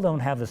we still don't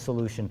have the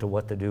solution to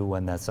what to do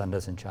when the sun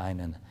doesn't shine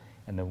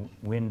and the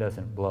wind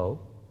doesn't blow.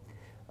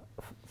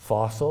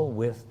 Fossil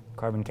with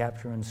carbon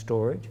capture and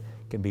storage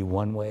can be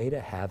one way to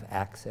have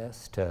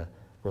access to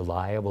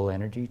reliable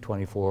energy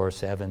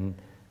 24/7,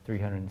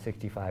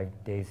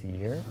 365 days a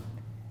year,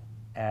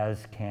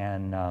 as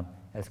can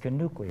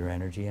nuclear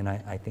energy, and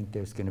I think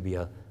there's going to be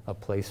a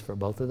place for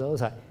both of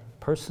those.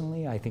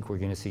 Personally, I think we're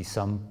going to see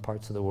some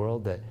parts of the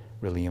world that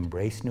really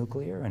embrace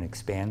nuclear and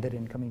expand it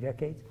in coming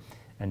decades,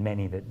 and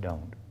many that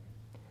don't.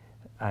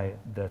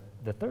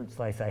 The third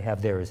slice I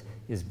have there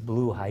is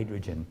blue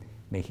hydrogen,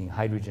 making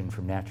hydrogen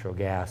from natural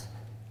gas,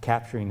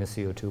 capturing the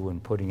CO2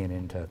 and putting it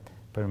into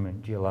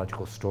permanent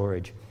geological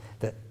storage.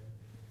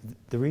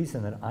 The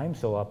reason that I'm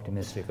so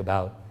optimistic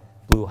about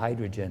blue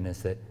hydrogen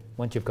is that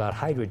once you've got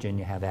hydrogen,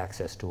 you have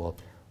access to a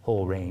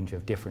whole range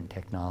of different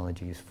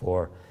technologies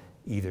for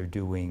either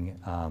doing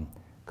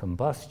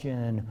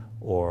combustion,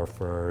 or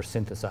for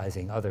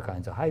synthesizing other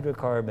kinds of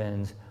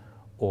hydrocarbons,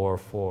 or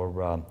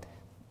for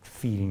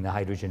feeding the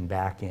hydrogen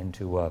back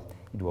into a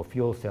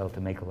fuel cell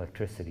to make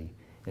electricity.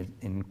 It's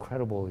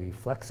incredibly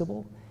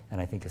flexible, and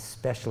I think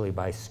especially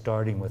by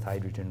starting with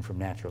hydrogen from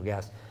natural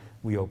gas,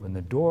 we open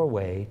the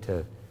doorway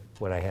to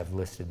what I have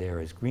listed there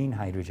as green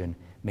hydrogen,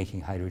 making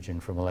hydrogen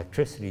from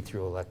electricity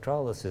through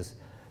electrolysis,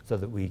 so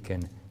that we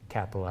can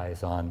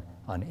capitalize on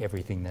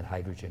everything that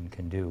hydrogen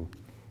can do.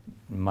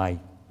 My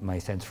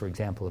sense, for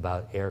example,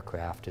 about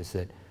aircraft is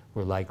that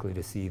we're likely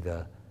to see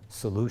the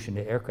solution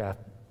to aircraft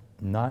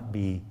not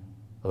be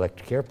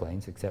electric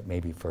airplanes, except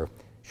maybe for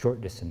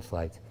short distance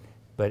flights,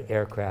 but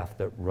aircraft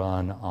that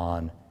run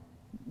on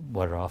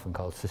what are often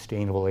called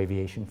sustainable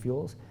aviation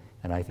fuels.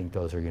 And I think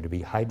those are going to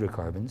be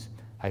hydrocarbons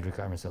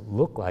that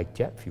look like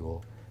jet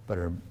fuel, but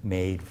are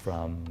made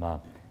from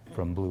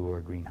blue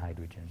or green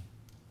hydrogen.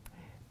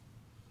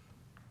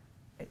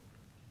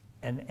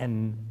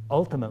 And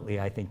ultimately,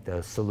 I think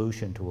the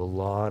solution to a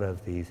lot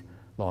of these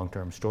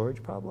long-term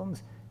storage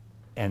problems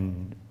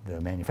and the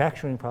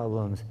manufacturing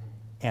problems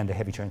and the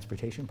heavy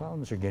transportation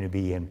problems are going to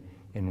be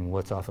in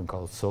what's often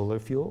called solar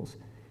fuels.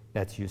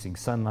 That's using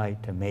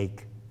sunlight to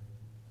make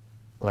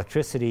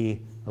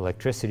electricity,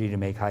 electricity to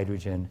make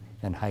hydrogen,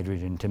 and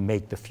hydrogen to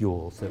make the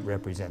fuels that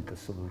represent the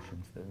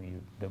solutions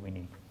that we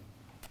need.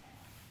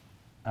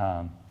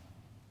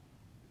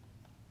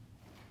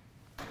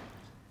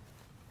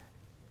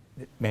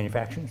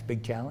 Manufacturing is a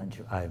big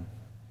challenge.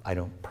 I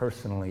don't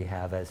personally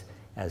have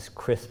as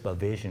crisp a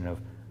vision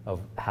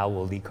of how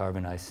we'll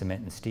decarbonize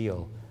cement and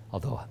steel,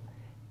 although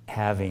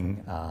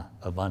having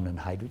abundant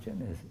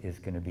hydrogen is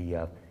going to be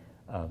a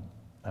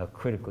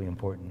critically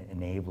important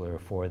enabler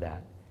for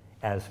that,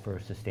 as for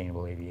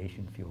sustainable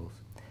aviation fuels.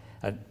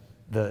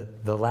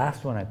 The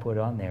last one I put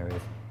on there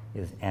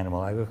is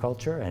animal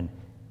agriculture, and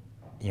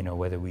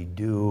whether we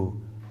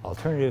do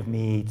alternative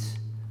meats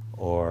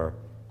or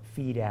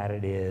feed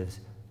additives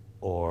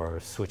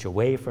or switch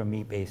away from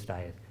meat-based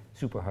diets,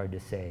 super hard to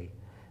say.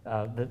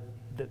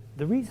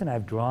 The reason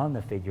I've drawn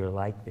the figure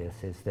like this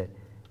is that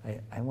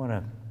I want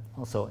to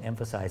also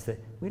emphasize that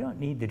we don't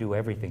need to do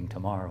everything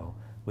tomorrow.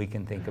 We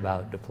can think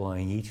about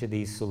deploying each of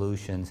these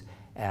solutions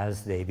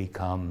as they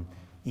become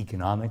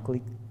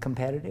economically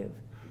competitive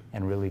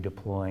and really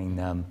deploying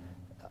them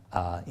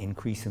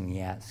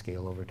increasingly at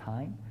scale over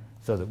time,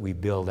 so that we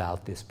build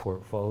out this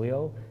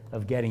portfolio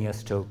of getting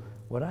us to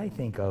what I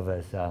think of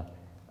as a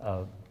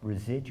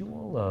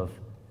residual of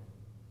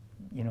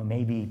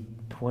maybe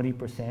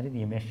 20% of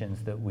the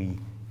emissions that we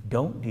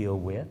don't deal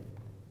with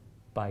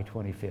by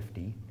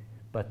 2050,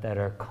 but that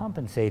are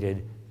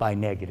compensated by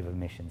negative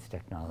emissions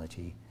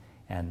technology.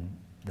 And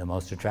the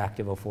most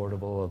attractive,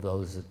 affordable of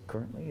those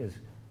currently is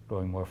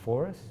growing more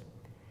forests.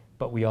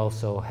 But we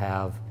also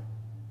have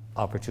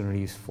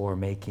opportunities for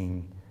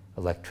making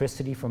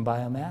electricity from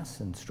biomass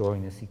and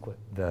storing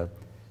the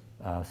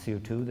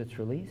CO2 that's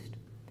released.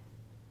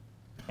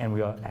 And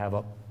we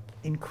have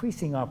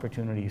increasing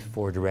opportunities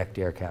for direct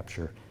air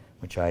capture,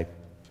 which I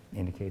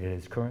indicated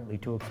is currently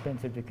too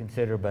expensive to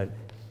consider, but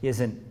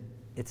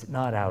it's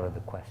not out of the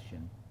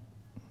question.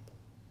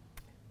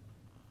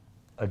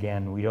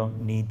 Again, we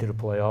don't need to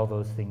deploy all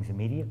those things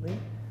immediately,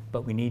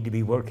 but we need to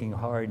be working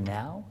hard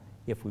now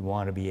if we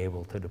want to be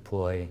able to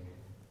deploy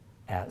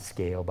at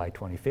scale by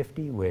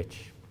 2050,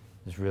 which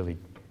is really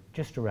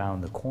just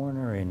around the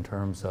corner in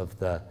terms of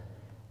the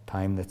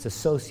time that's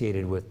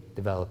associated with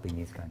developing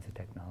these kinds of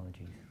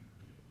technologies.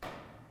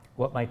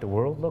 What might the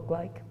world look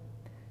like?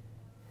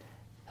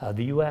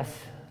 The US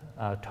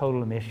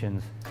total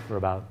emissions were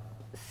about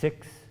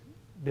 6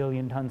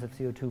 billion tons of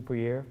CO2 per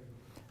year,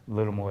 a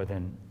little more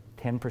than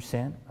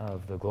 10%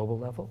 of the global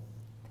level.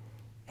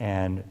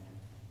 And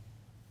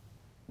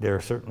there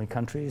are certainly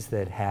countries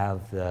that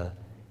have the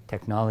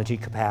technology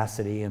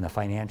capacity and the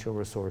financial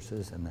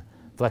resources and the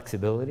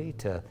flexibility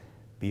to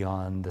be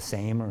on the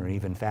same or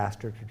even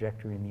faster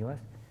trajectory in the US,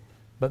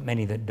 but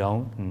many that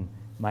don't. And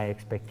my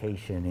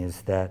expectation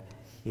is that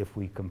if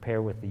we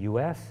compare with the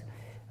US,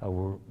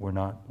 we're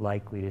not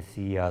likely to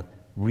see a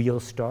real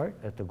start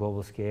at the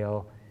global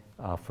scale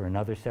for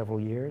another several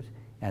years,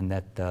 and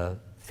that the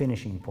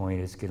finishing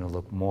point is going to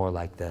look more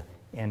like the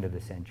end of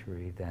the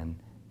century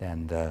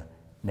than the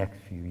next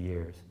few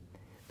years.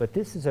 But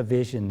this is a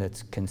vision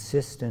that's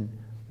consistent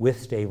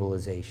with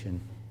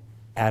stabilization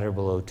at or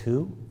below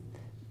 2,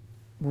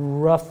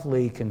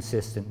 roughly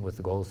consistent with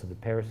the goals of the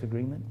Paris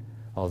Agreement,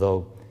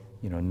 although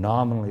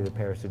nominally the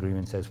Paris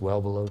Agreement says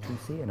well below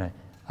 2C, and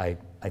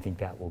I think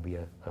that will be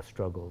a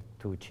struggle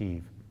to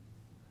achieve.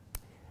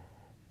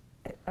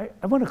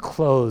 I want to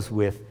close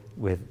with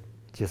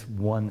just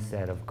one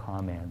set of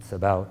comments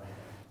about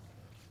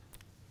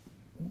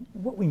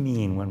what we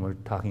mean when we're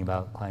talking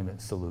about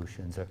climate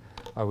solutions.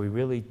 Are we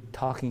really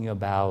talking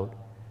about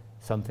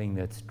something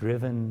that's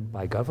driven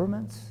by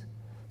governments,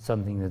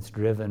 something that's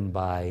driven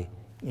by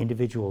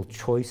individual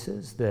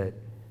choices that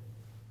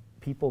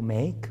people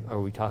make?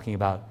 Are we talking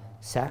about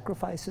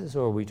sacrifices,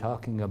 or are we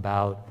talking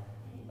about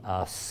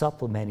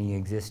supplementing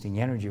existing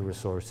energy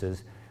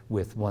resources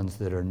with ones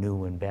that are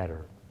new and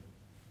better?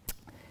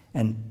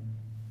 And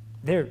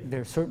there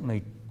are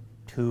certainly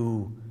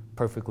two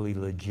perfectly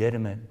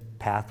legitimate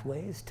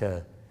pathways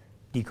to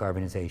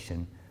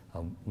decarbonization.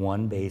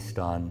 One based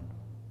on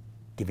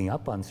giving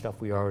up on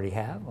stuff we already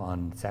have,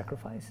 on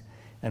sacrifice,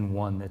 and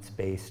one that's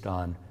based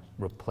on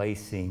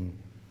replacing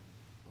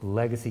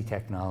legacy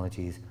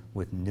technologies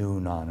with new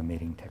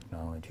non-emitting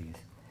technologies.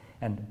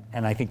 And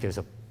I think there's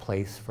a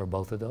place for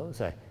both of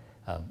those.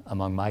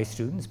 Among my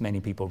students, many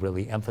people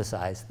really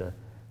emphasize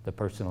the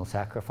personal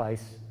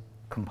sacrifice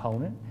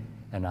component,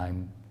 and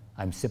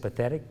I'm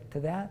sympathetic to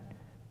that,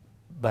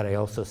 but I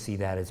also see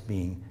that as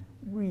being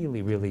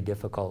really, really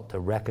difficult to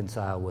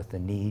reconcile with the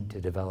need to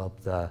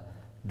develop the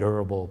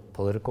durable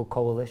political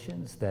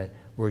coalitions that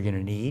we're going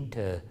to need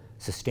to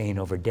sustain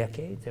over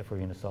decades if we're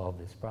going to solve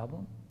this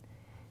problem.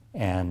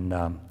 And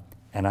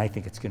I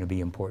think it's going to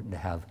be important to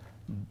have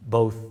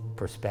both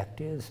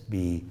perspectives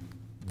be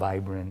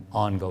vibrant,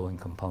 ongoing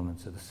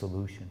components of the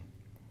solution.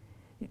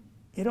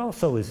 It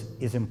also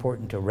is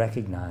important to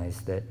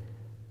recognize that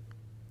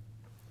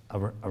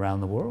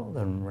around the world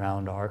and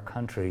around our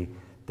country,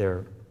 there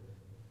are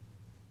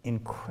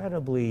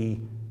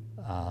incredibly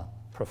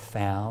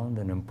profound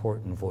and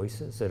important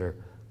voices that are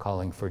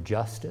calling for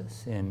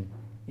justice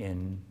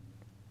in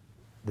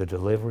the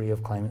delivery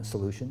of climate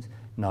solutions,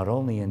 not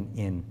only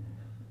in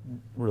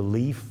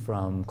relief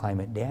from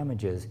climate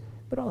damages,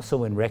 but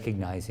also in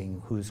recognizing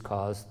who's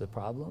caused the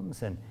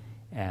problems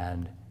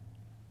and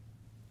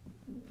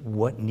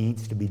what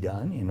needs to be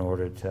done in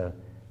order to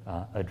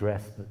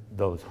address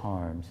those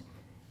harms.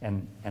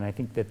 And I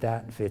think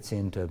that fits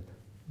into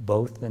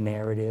both the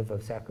narrative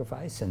of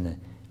sacrifice and the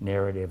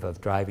narrative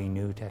of driving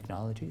new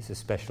technologies,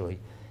 especially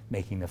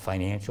making the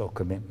financial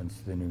commitments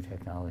to the new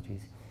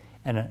technologies.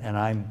 And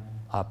I'm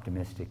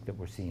optimistic that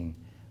we're seeing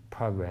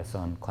progress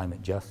on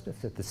climate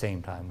justice. At the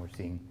same time, we're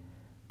seeing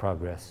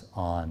progress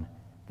on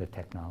the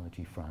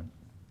technology front.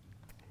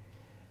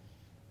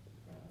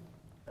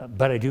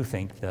 But I do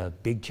think the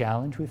big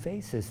challenge we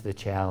face is the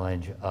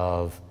challenge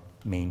of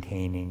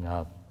maintaining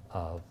a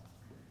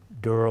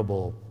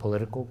durable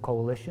political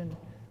coalition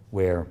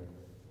where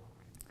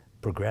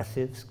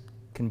progressives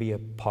can be a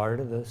part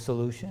of the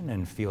solution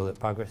and feel that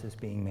progress is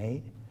being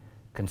made.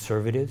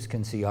 Conservatives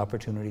can see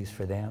opportunities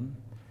for them.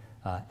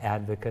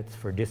 Advocates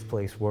for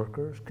displaced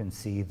workers can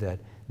see that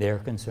their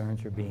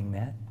concerns are being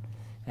met.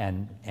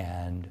 And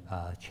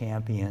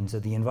champions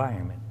of the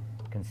environment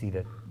can see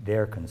that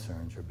their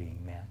concerns are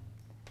being met.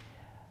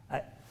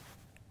 I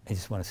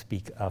just want to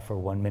speak for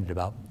 1 minute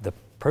about the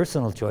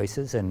personal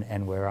choices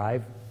and where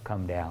I've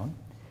come down.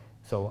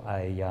 So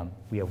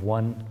we have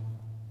one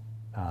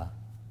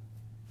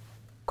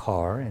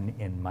car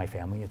in my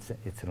family.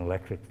 It's an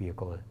electric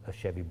vehicle, a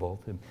Chevy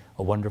Bolt,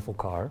 a wonderful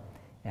car.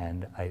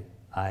 And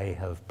I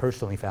have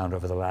personally found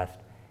over the last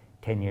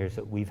 10 years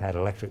that we've had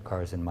electric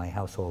cars in my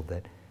household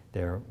that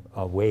they're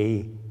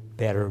way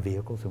better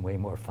vehicles and way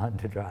more fun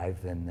to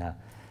drive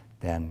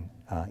than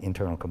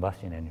internal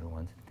combustion engine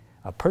ones.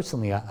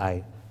 Personally,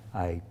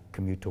 I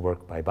commute to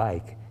work by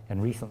bike,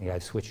 and recently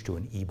I've switched to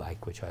an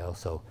e-bike, which I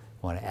also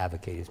want to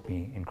advocate as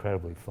being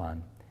incredibly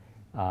fun.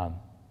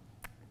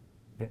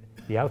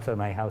 The outside of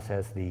my house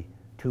has the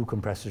 2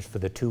 compressors for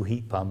the 2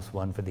 heat pumps,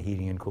 one for the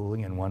heating and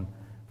cooling and one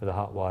for the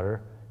hot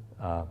water.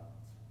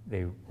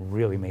 They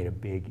really made a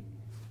big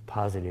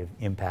positive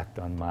impact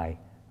on my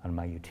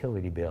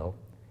utility bill,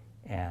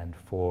 and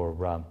for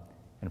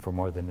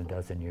more than a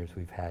dozen years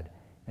we've had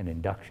an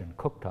induction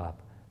cooktop,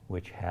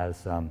 which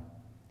has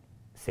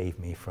saved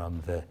me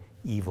from the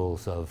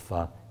evils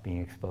of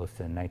being exposed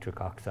to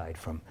nitric oxide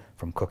from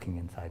cooking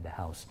inside the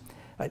house.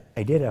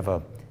 I did have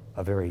a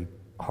very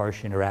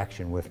harsh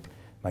interaction with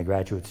my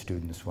graduate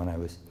students when I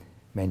was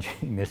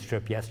mentioning this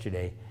trip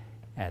yesterday,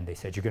 and they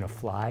said, "You're going to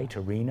fly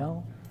to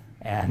Reno?"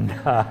 And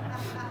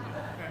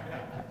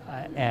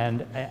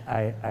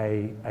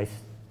I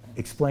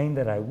explained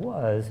that I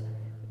was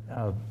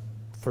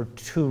for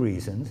 2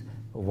 reasons.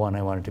 One,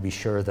 I wanted to be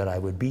sure that I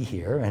would be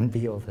here and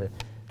be able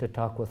to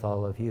talk with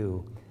all of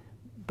you,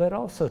 but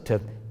also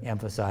to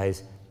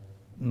emphasize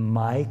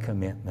my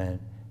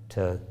commitment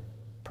to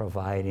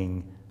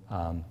providing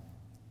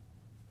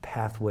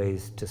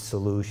pathways to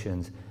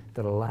solutions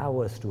that allow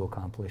us to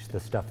accomplish the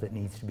stuff that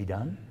needs to be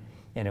done.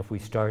 And if we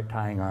start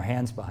tying our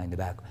hands behind the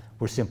back,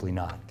 we're simply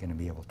not going to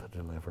be able to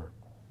deliver.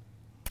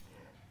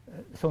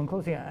 So in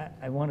closing,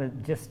 I want to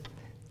just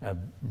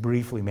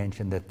briefly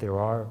mention that there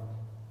are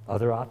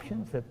other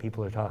options that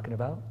people are talking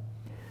about.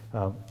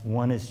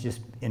 One is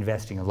just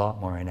investing a lot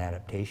more in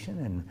adaptation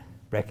and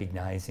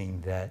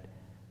recognizing that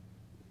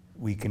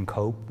we can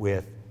cope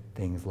with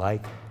things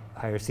like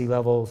higher sea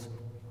levels,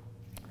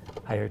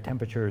 higher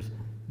temperatures,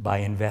 by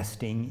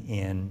investing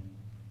in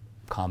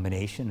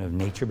combination of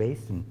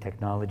nature-based and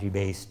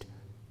technology-based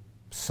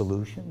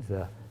solutions.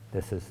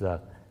 This is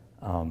the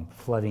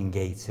flooding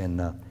gates in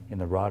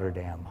the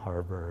Rotterdam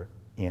harbor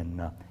in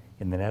the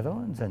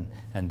Netherlands,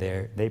 and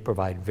they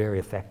provide very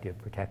effective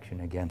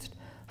protection against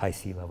high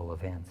sea level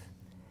events.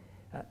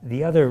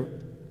 The other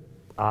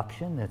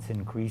option that's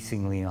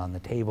increasingly on the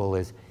table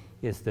is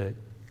that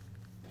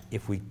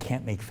if we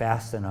can't make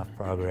fast enough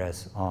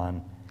progress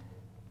on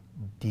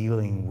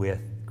dealing with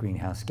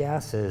greenhouse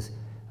gases,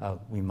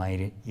 we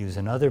might use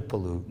another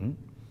pollutant,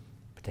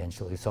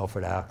 potentially sulfur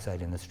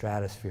dioxide in the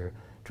stratosphere,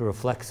 to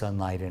reflect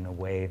sunlight in a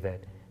way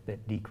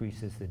that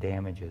decreases the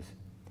damages.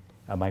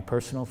 My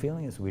personal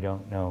feeling is we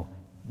don't know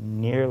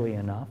nearly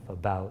enough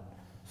about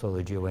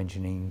solar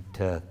geoengineering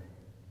to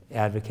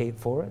advocate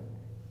for it,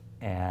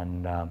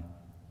 and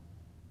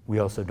we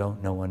also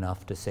don't know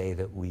enough to say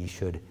that we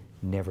should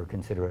never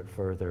consider it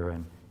further,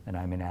 and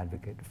I'm an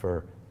advocate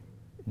for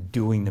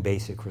doing the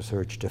basic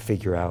research to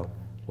figure out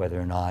whether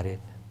or not it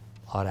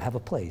ought to have a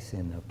place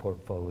in the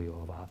portfolio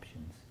of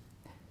options.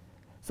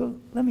 So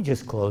let me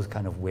just close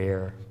kind of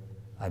where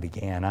I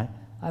began.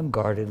 I'm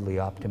guardedly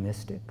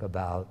optimistic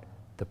about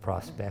the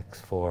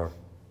prospects for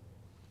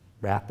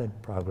rapid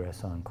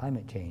progress on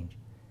climate change,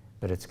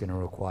 but it's going to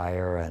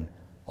require an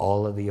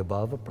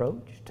all-of-the-above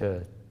approach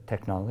to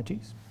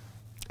technologies,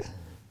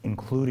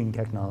 including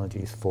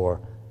technologies for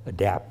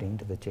adapting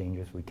to the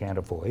changes we can't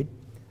avoid,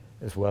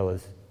 as well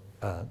as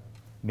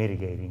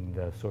mitigating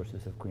the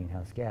sources of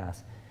greenhouse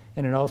gas.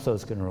 And it also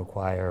is going to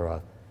require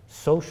a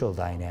social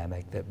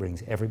dynamic that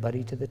brings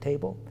everybody to the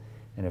table.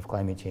 And if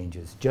climate change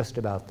is just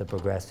about the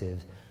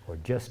progressives, or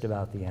just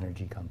about the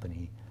energy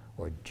company,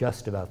 or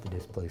just about the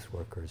displaced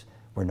workers,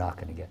 we're not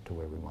going to get to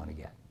where we want to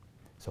get.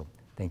 So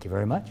thank you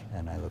very much,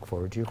 and I look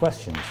forward to your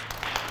questions.